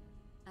 you know?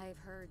 I've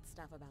heard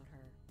stuff about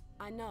her.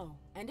 I know,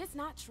 and it's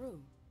not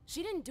true.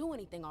 She didn't do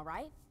anything, all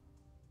right?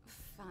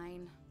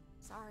 Fine.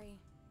 Sorry.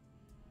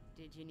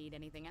 Did you need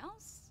anything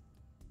else?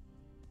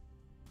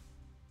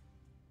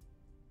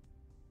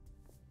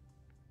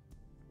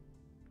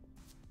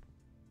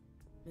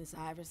 Miss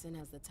Iverson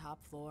has the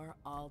top floor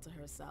all to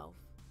herself.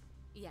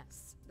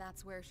 Yes,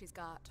 that's where she's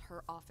got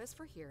her office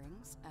for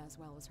hearings, as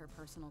well as her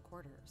personal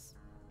quarters.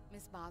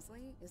 Miss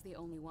Bosley is the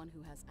only one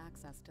who has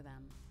access to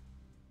them.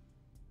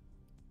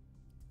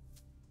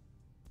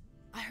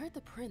 I heard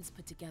the prince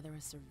put together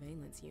a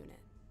surveillance unit.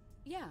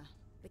 Yeah,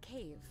 the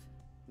cave.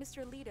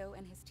 Mr. Leto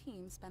and his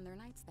team spend their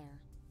nights there.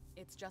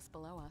 It's just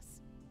below us.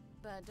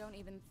 But don't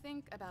even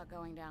think about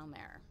going down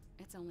there.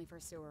 It's only for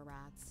sewer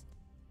rats.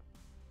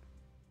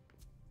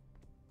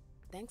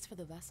 Thanks for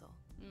the vessel.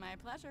 My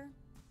pleasure.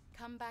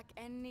 Come back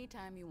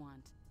anytime you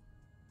want.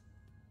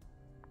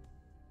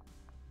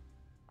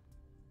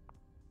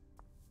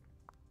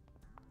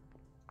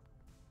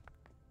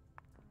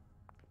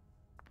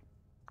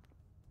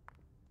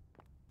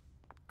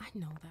 I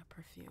know that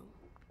perfume.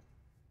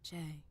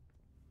 Jay.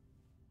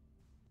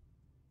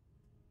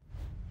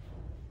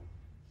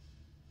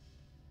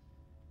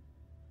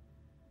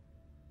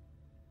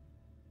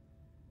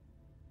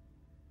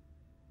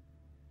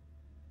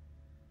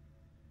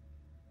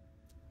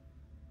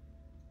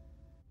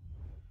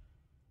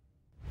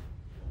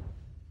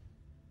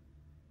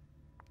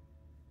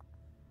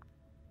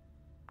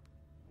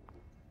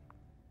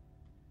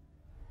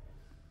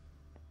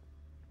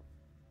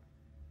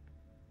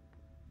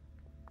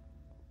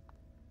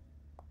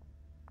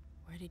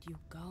 Where did you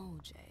go,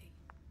 Jay?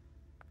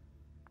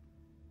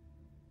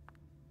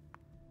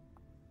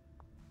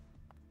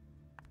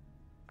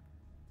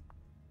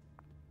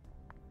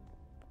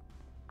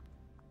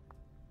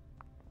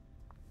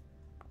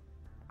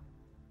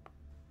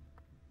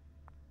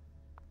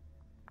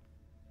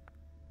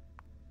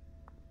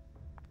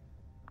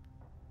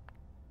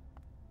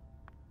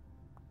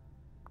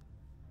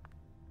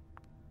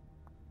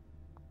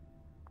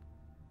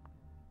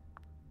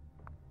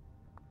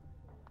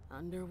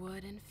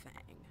 Underwood and Fang.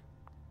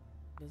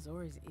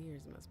 Zori's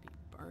ears must be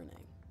burning.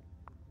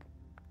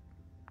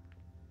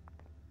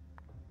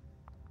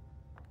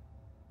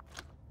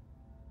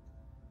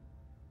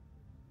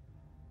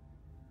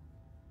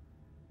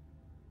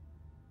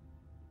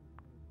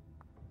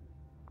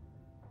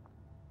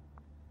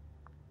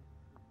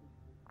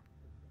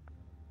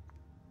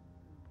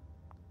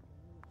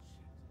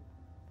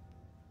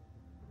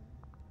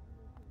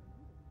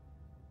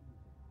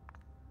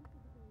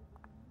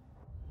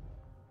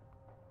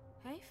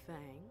 Hey, Fang.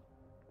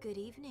 Good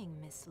evening,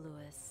 Miss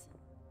Lewis.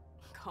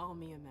 Call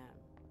me a ma'am,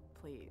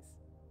 please.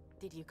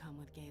 Did you come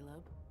with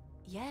Caleb?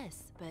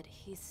 Yes, but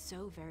he's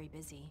so very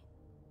busy.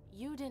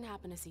 You didn't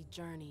happen to see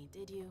Journey,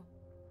 did you?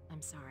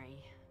 I'm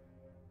sorry.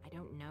 I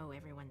don't know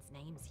everyone's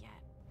names yet.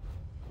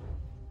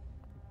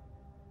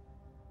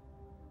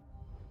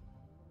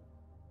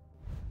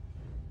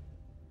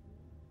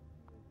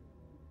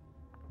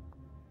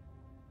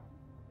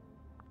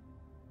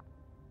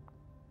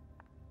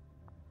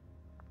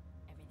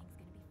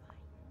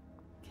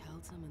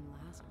 Keltum and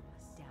Lazarus.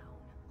 Down.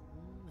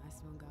 I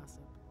smell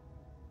gossip.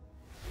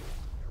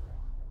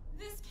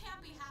 This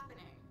can't be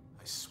happening.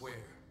 I swear,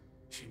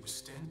 she was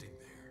standing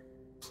there,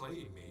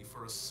 playing me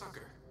for a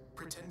sucker,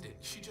 pretending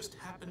she just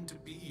happened to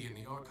be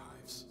in the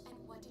archives. And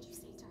what did you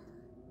say to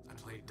her? I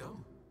played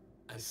dumb.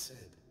 I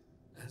said,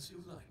 as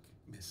you like,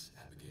 Miss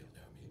Abigail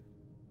Naomi.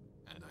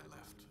 and I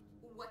left.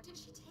 What did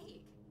she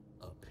take?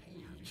 A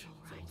page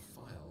from a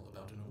file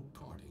about an old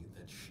party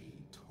that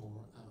she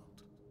tore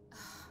out.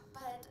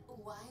 But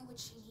why would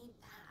she need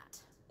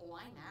that?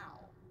 Why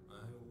now?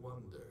 I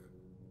wonder.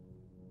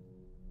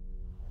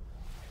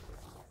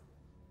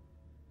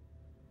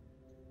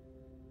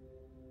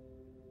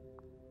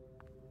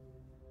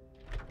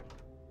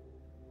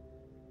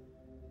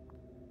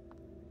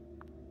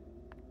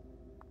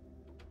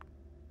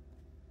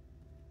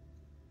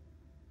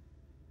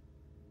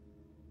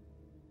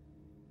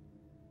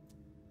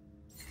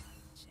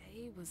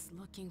 Jay was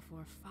looking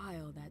for a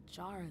file that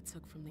Jara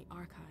took from the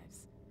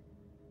archives.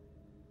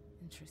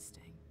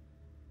 Interesting.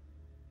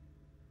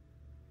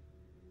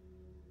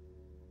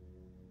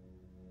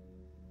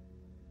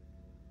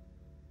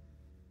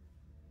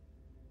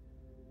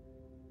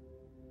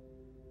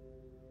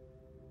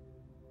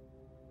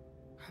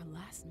 Her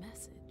last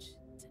message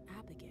to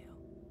Abigail.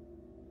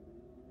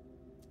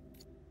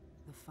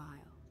 The file.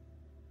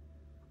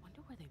 I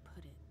wonder where they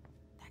put it.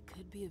 That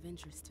could be of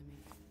interest to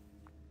me.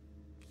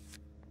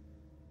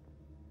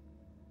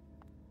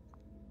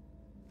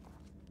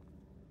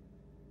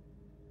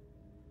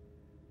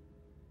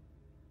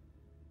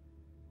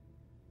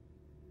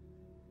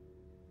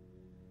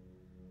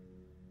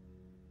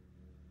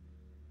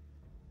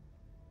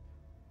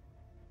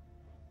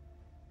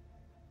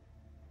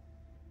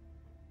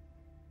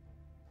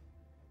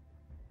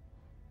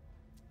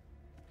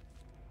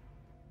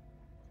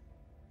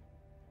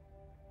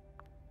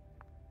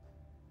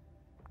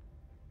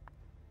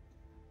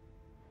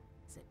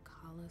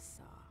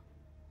 Saw.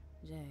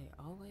 Jay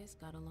always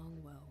got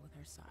along well with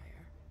her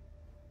sire.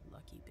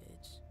 Lucky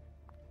bitch.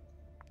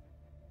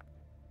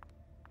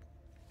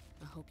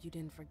 I hope you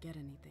didn't forget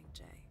anything,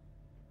 Jay.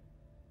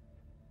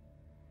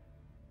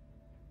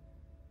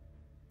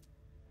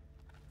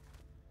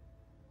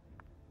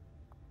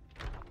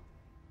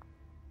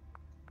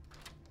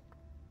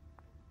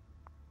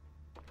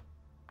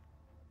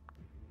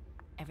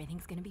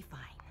 Everything's gonna be fine.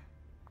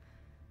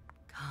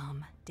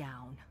 Calm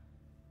down.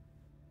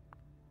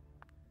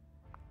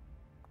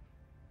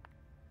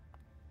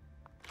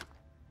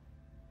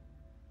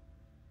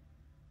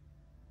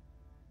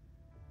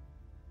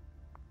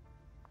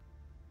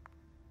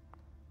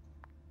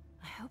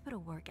 I hope it'll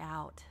work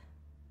out.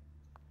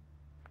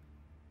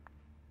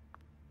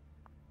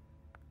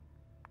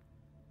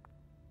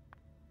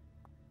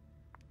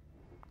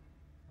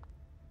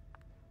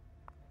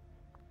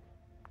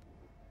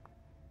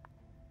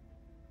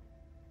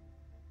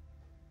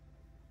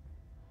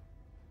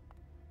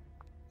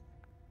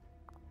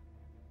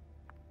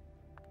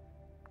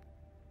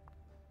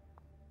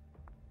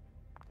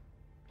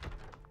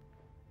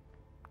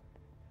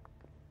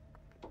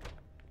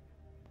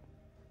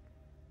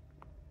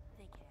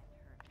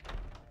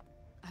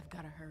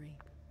 Gotta hurry.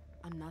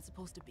 I'm not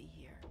supposed to be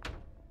here.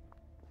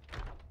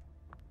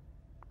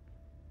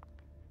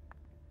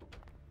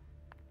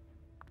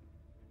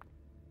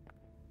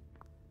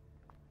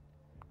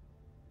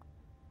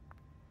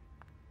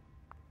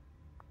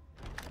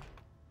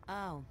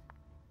 Oh,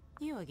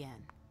 you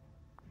again.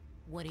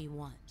 What do you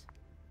want?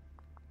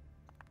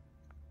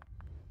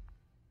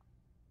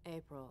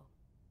 April,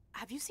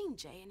 have you seen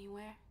Jay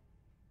anywhere?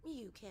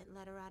 You can't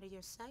let her out of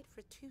your sight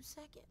for 2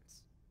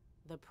 seconds.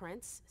 The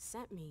prince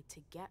sent me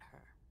to get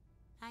her.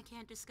 I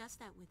can't discuss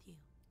that with you.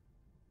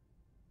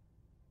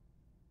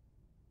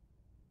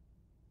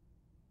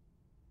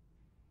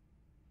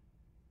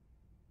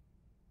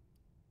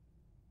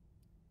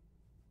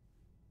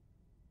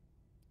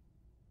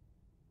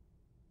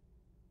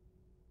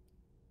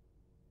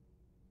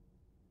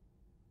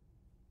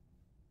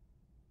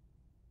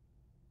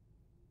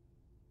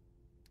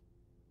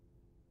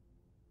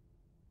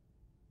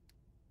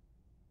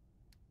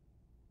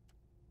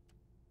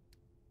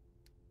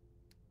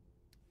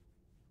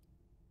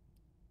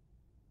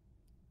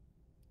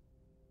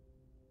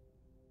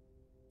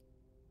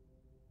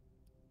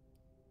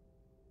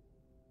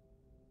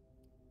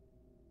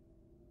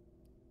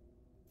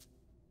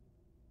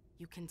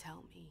 You can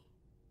tell me.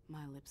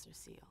 My lips are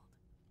sealed.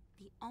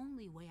 The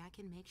only way I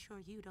can make sure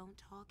you don't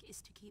talk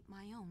is to keep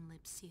my own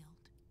lips sealed.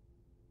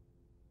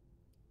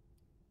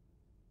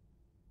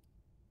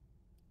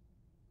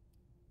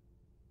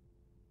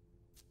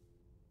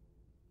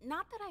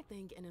 Not that I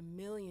think in a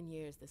million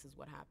years this is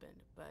what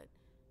happened, but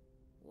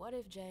what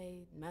if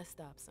Jay messed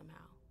up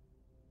somehow?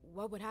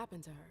 What would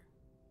happen to her?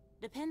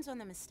 Depends on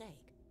the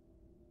mistake.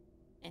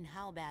 And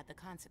how bad the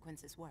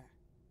consequences were.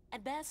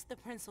 At best, the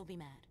prince will be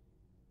mad.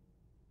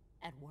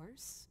 At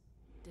worst?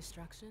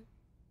 Destruction?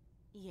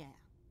 Yeah.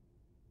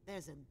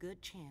 There's a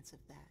good chance of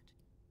that.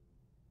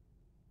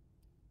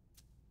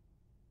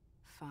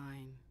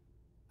 Fine.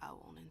 I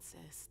won't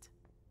insist.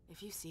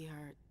 If you see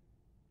her,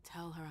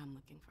 tell her I'm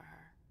looking for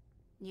her.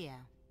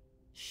 Yeah,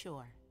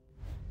 sure.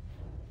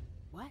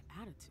 What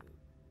attitude?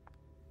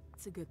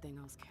 It's a good thing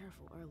I was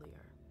careful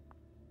earlier.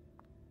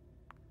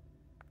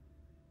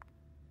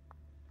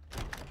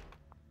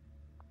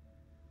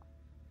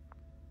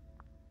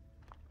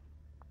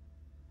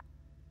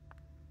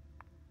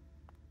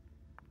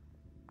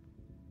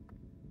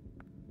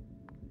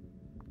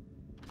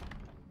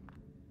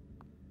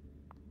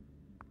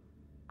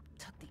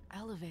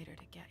 elevator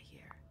to get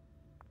here.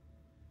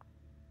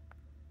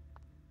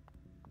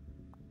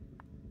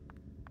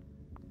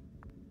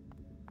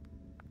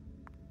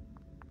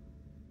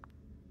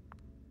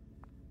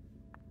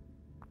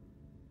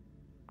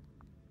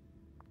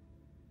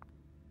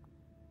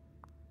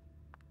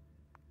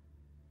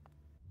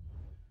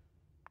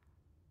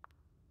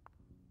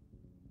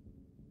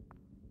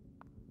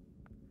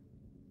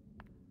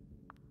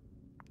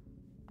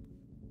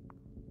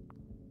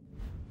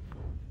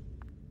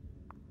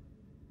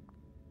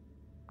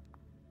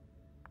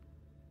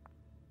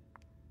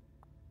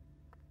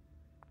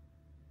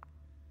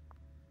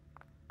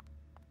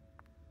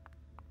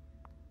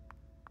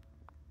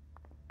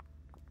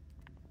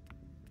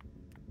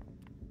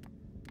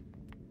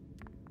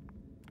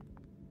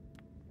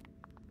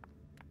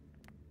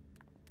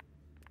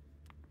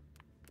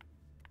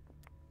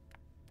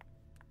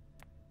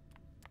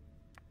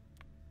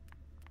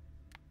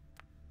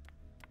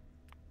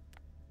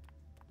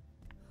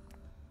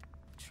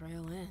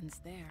 Trail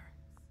ends there.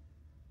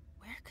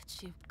 Where could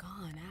she have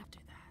gone after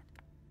that?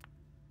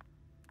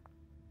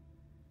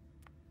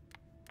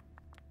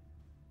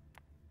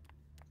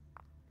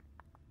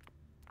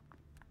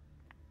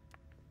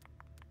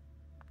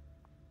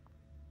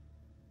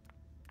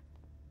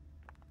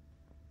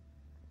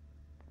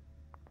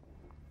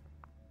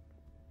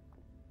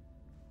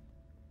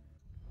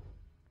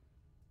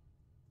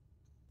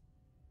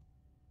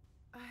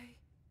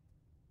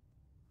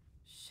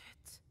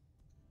 Shit.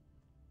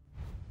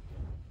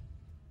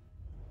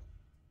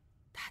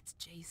 That's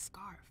Jay's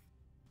scarf.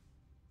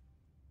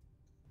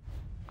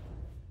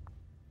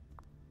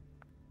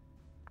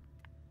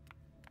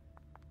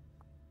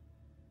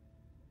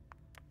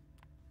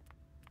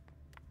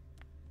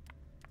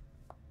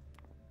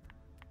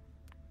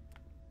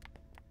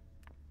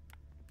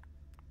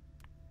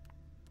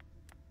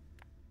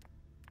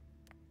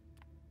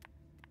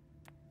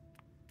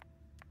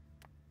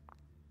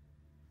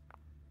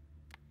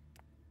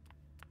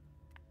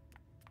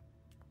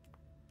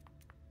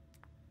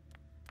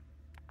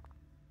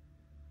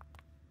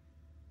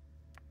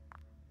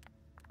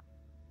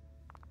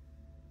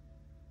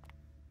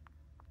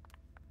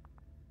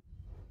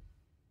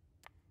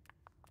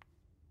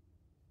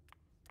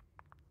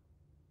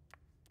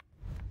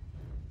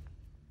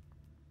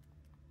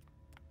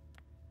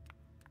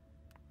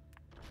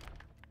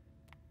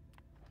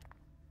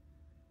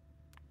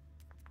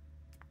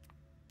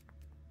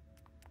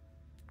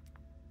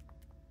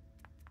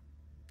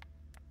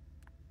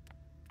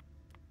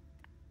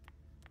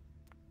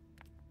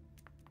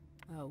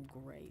 Oh,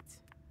 great.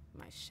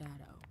 My shadow.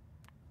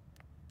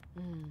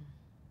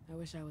 I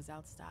wish I was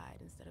outside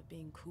instead of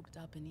being cooped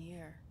up in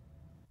here.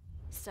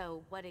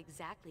 So, what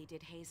exactly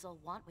did Hazel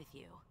want with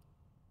you?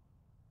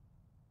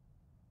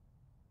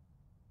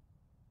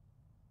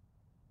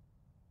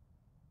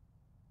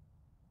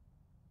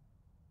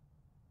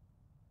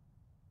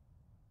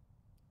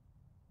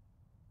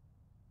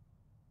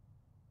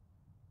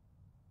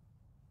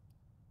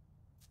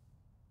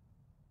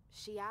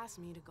 She asked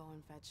me to go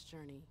and fetch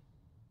Journey.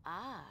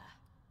 Ah.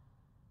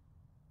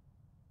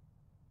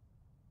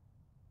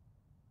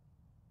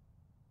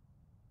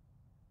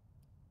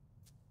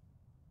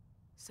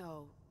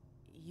 So,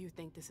 you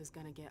think this is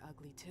gonna get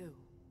ugly too?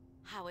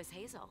 How is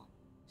Hazel?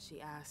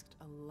 She asked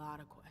a lot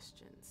of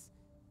questions.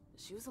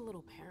 She was a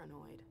little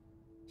paranoid.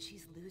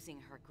 She's losing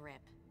her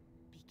grip.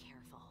 Be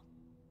careful.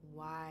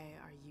 Why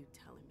are you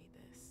telling me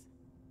this?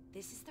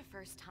 This is the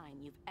first time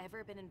you've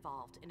ever been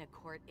involved in a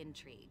court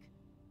intrigue.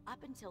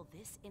 Up until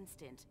this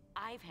instant,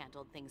 I've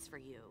handled things for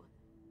you.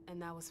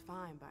 And that was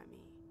fine by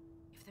me.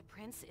 If the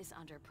prince is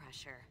under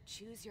pressure,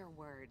 choose your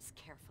words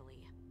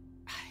carefully.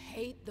 I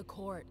hate the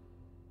court.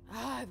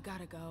 I've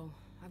gotta go.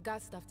 I've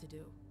got stuff to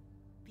do.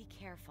 Be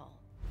careful.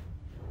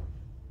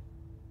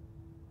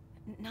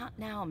 Not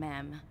now,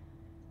 ma'am.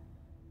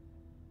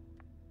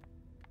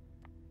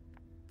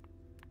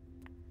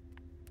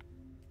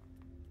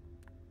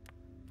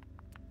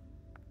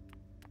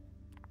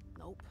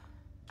 Nope.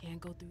 Can't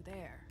go through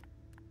there.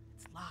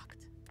 It's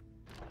locked.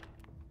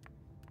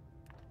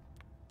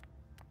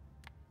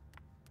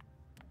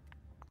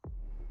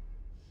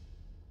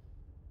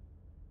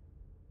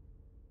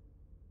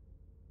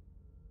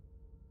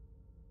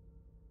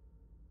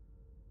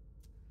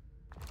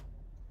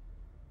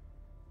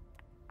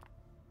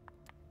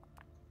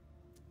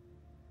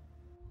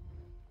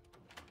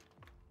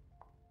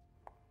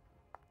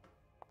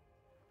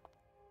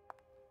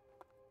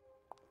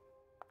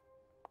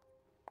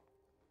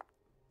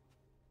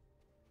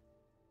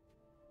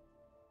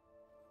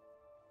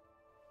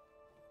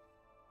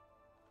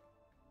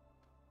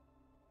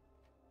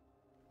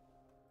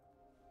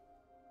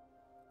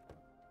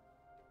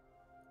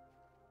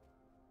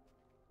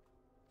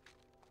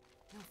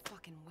 No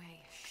fucking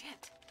way.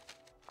 Shit.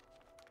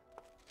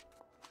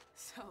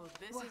 So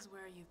this is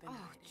where you've been Oh,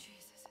 hiding.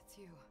 Jesus, it's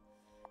you.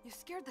 You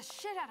scared the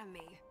shit out of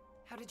me.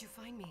 How did you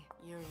find me?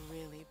 You're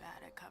really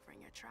bad at covering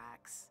your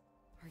tracks.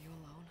 Are you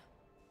alone?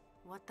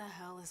 What the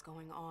hell is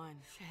going on?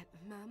 Shit,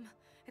 Mem.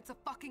 It's a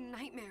fucking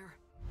nightmare.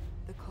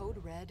 The code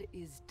red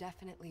is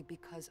definitely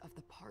because of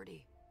the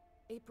party.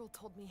 April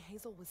told me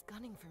Hazel was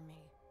gunning for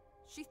me.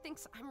 She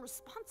thinks I'm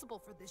responsible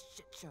for this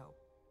shit show.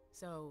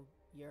 So,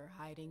 you're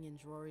hiding in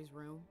Rory's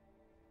room?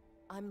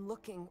 I'm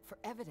looking for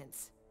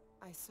evidence.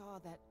 I saw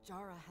that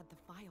Jara had the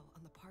file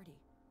on the party.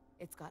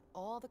 It's got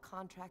all the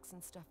contracts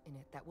and stuff in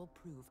it that will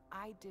prove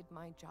I did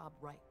my job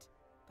right.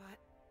 But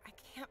I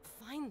can't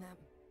find them.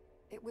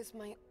 It was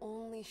my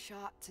only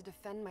shot to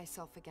defend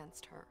myself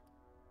against her.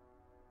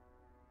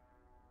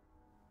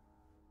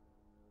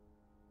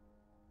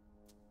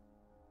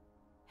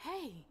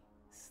 Hey,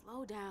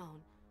 slow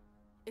down.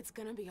 It's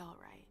gonna be all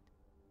right.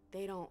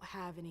 They don't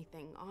have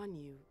anything on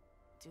you,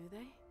 do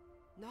they?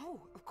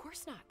 No, of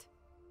course not.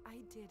 I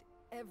did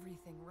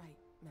everything right,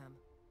 ma'am.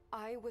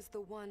 I was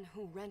the one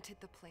who rented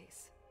the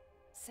place.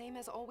 Same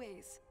as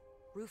always.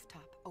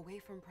 Rooftop, away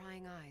from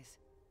prying eyes.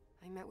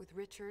 I met with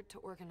Richard to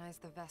organize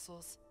the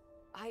vessels.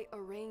 I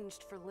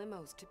arranged for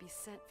limos to be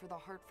sent for the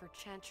Hartford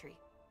Chantry.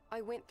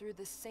 I went through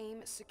the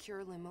same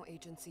secure limo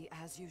agency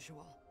as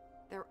usual.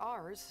 They're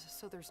ours,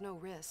 so there's no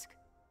risk.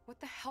 What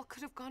the hell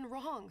could have gone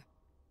wrong?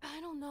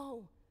 I don't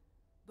know,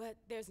 but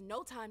there's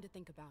no time to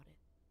think about it.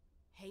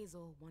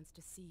 Hazel wants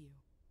to see you.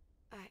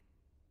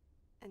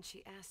 And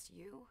she asked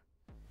you?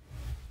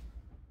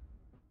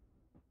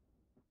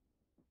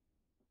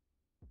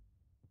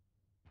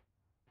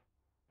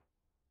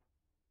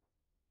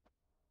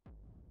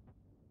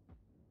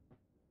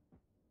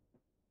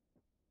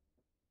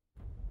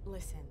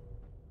 Listen,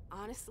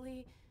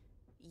 honestly,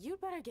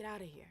 you'd better get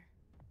out of here.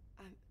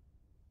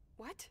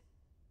 What?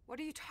 What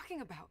are you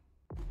talking about?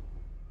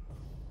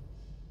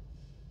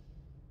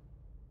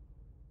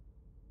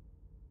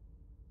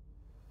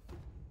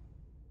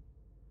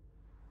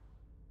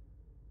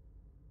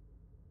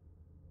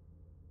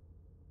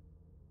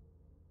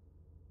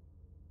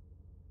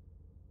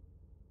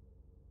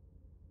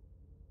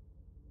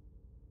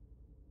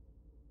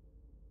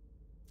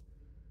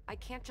 I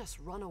can't just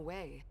run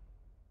away.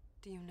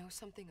 Do you know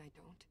something I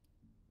don't?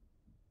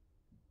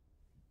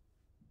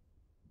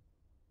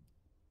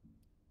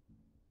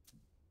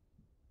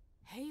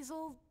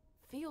 Hazel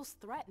feels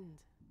threatened.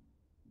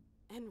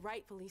 And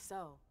rightfully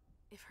so.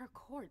 If her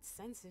court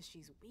senses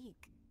she's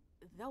weak,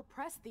 they'll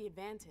press the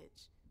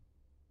advantage.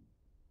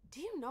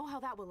 Do you know how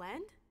that will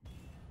end?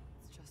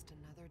 It's just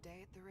another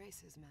day at the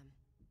races, Mem.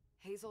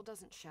 Hazel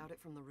doesn't shout it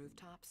from the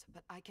rooftops,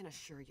 but I can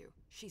assure you,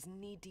 she's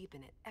knee-deep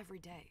in it every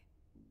day.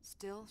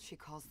 Still, she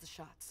calls the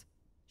shots.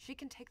 She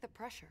can take the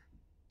pressure.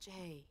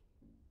 Jay,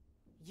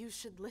 you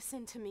should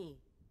listen to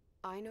me.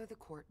 I know the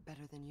court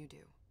better than you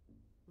do.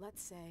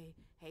 Let's say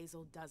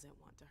Hazel doesn't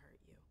want to hurt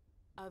you.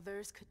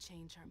 Others could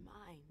change her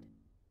mind.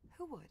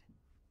 Who would?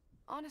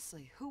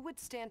 Honestly, who would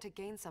stand to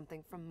gain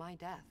something from my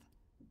death?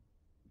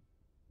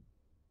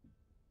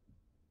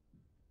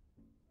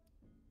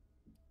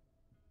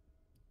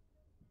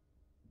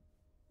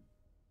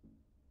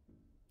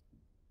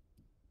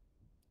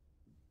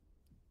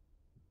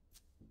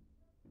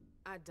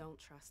 I don't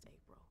trust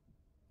April.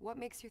 What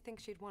makes you think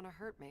she'd want to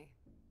hurt me?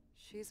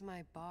 She's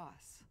my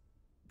boss.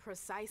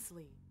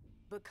 Precisely.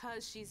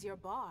 Because she's your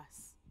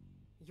boss.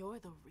 You're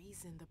the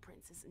reason the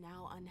prince is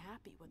now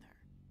unhappy with her.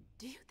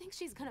 Do you think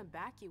she's gonna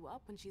back you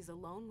up when she's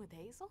alone with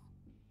Hazel?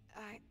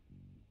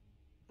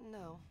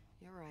 No,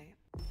 you're right.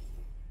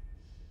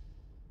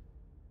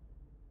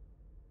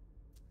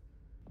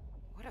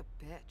 What a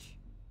bitch.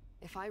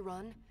 If I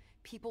run,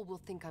 people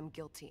will think I'm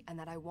guilty and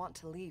that I want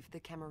to leave the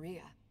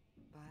Camarilla.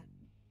 But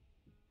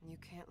you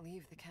can't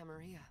leave the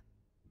Camarilla.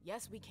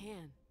 Yes, we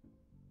can.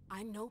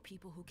 I know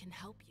people who can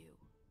help you.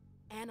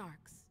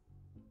 Anarchs.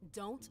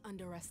 Don't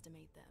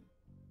underestimate them.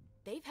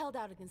 They've held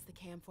out against the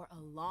Cam for a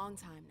long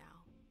time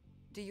now.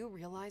 Do you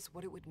realize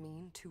what it would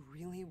mean to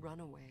really run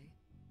away?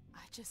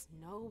 I just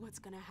know what's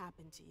gonna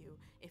happen to you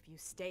if you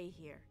stay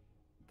here.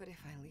 But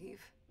if I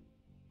leave,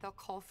 they'll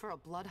call for a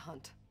blood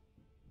hunt.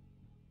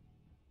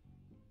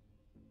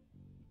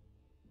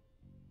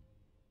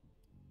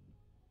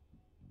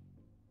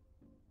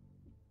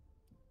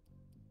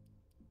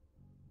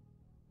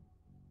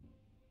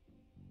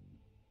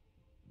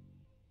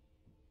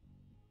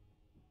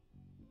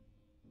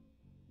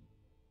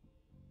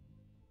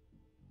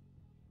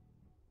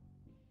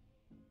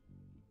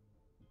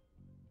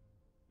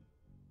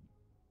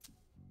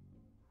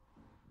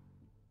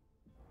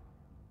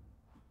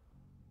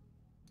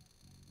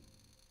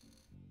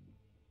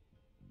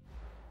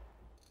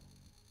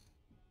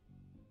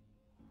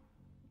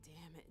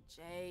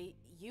 Jay,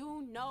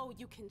 you know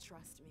you can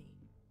trust me.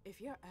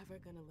 If you're ever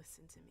gonna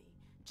listen to me,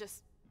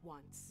 just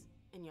once,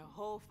 in your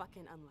whole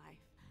fucking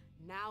unlife,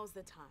 now's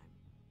the time.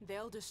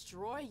 They'll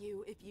destroy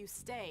you if you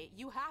stay.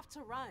 You have to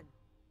run.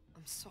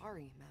 I'm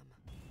sorry,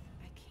 Mem.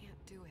 I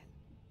can't do it.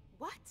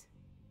 What?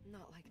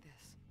 Not like this.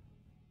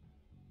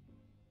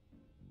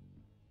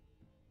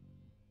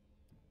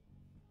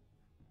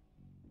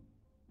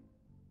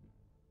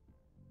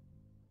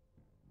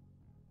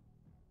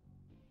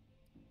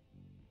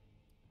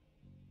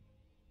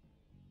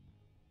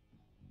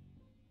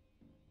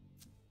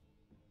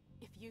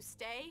 If you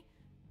stay,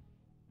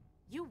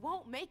 you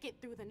won't make it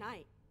through the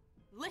night.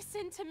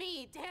 Listen to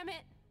me, damn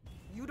it!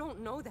 You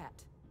don't know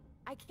that.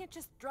 I can't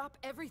just drop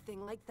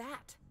everything like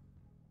that.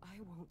 I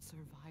won't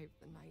survive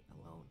the night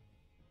alone.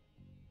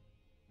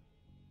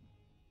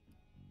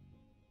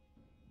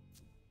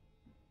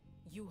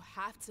 You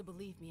have to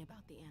believe me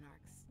about the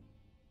Anarchs.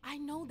 I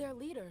know their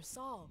leader,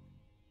 Saul.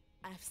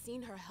 I've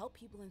seen her help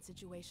people in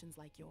situations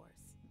like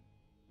yours.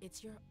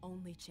 It's your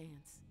only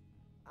chance.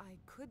 I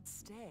could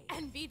stay.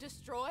 And be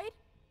destroyed?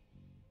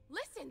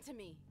 Listen to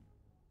me.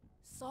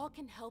 Saul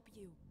can help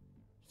you.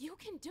 You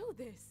can do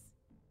this.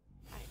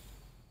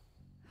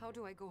 How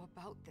do I go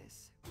about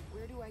this?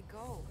 Where do I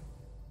go?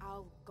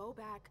 I'll go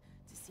back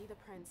to see the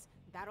prince.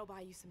 That'll buy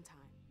you some time.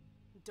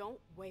 Don't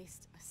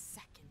waste a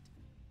second.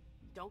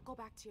 Don't go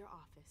back to your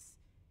office.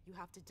 You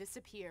have to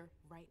disappear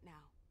right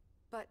now.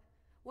 But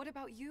what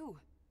about you?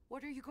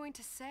 What are you going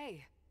to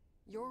say?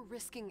 You're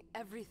risking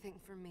everything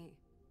for me.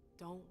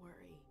 Don't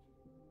worry.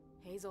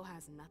 Hazel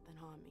has nothing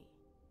on me.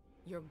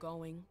 You're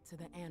going to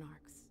the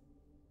Anarchs.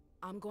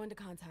 I'm going to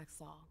contact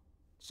Saul.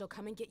 She'll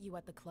come and get you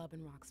at the club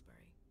in Roxbury.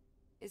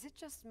 Is it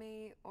just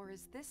me, or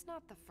is this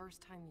not the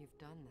first time you've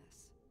done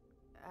this?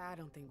 I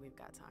don't think we've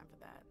got time for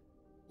that.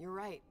 You're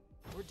right.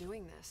 We're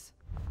doing this.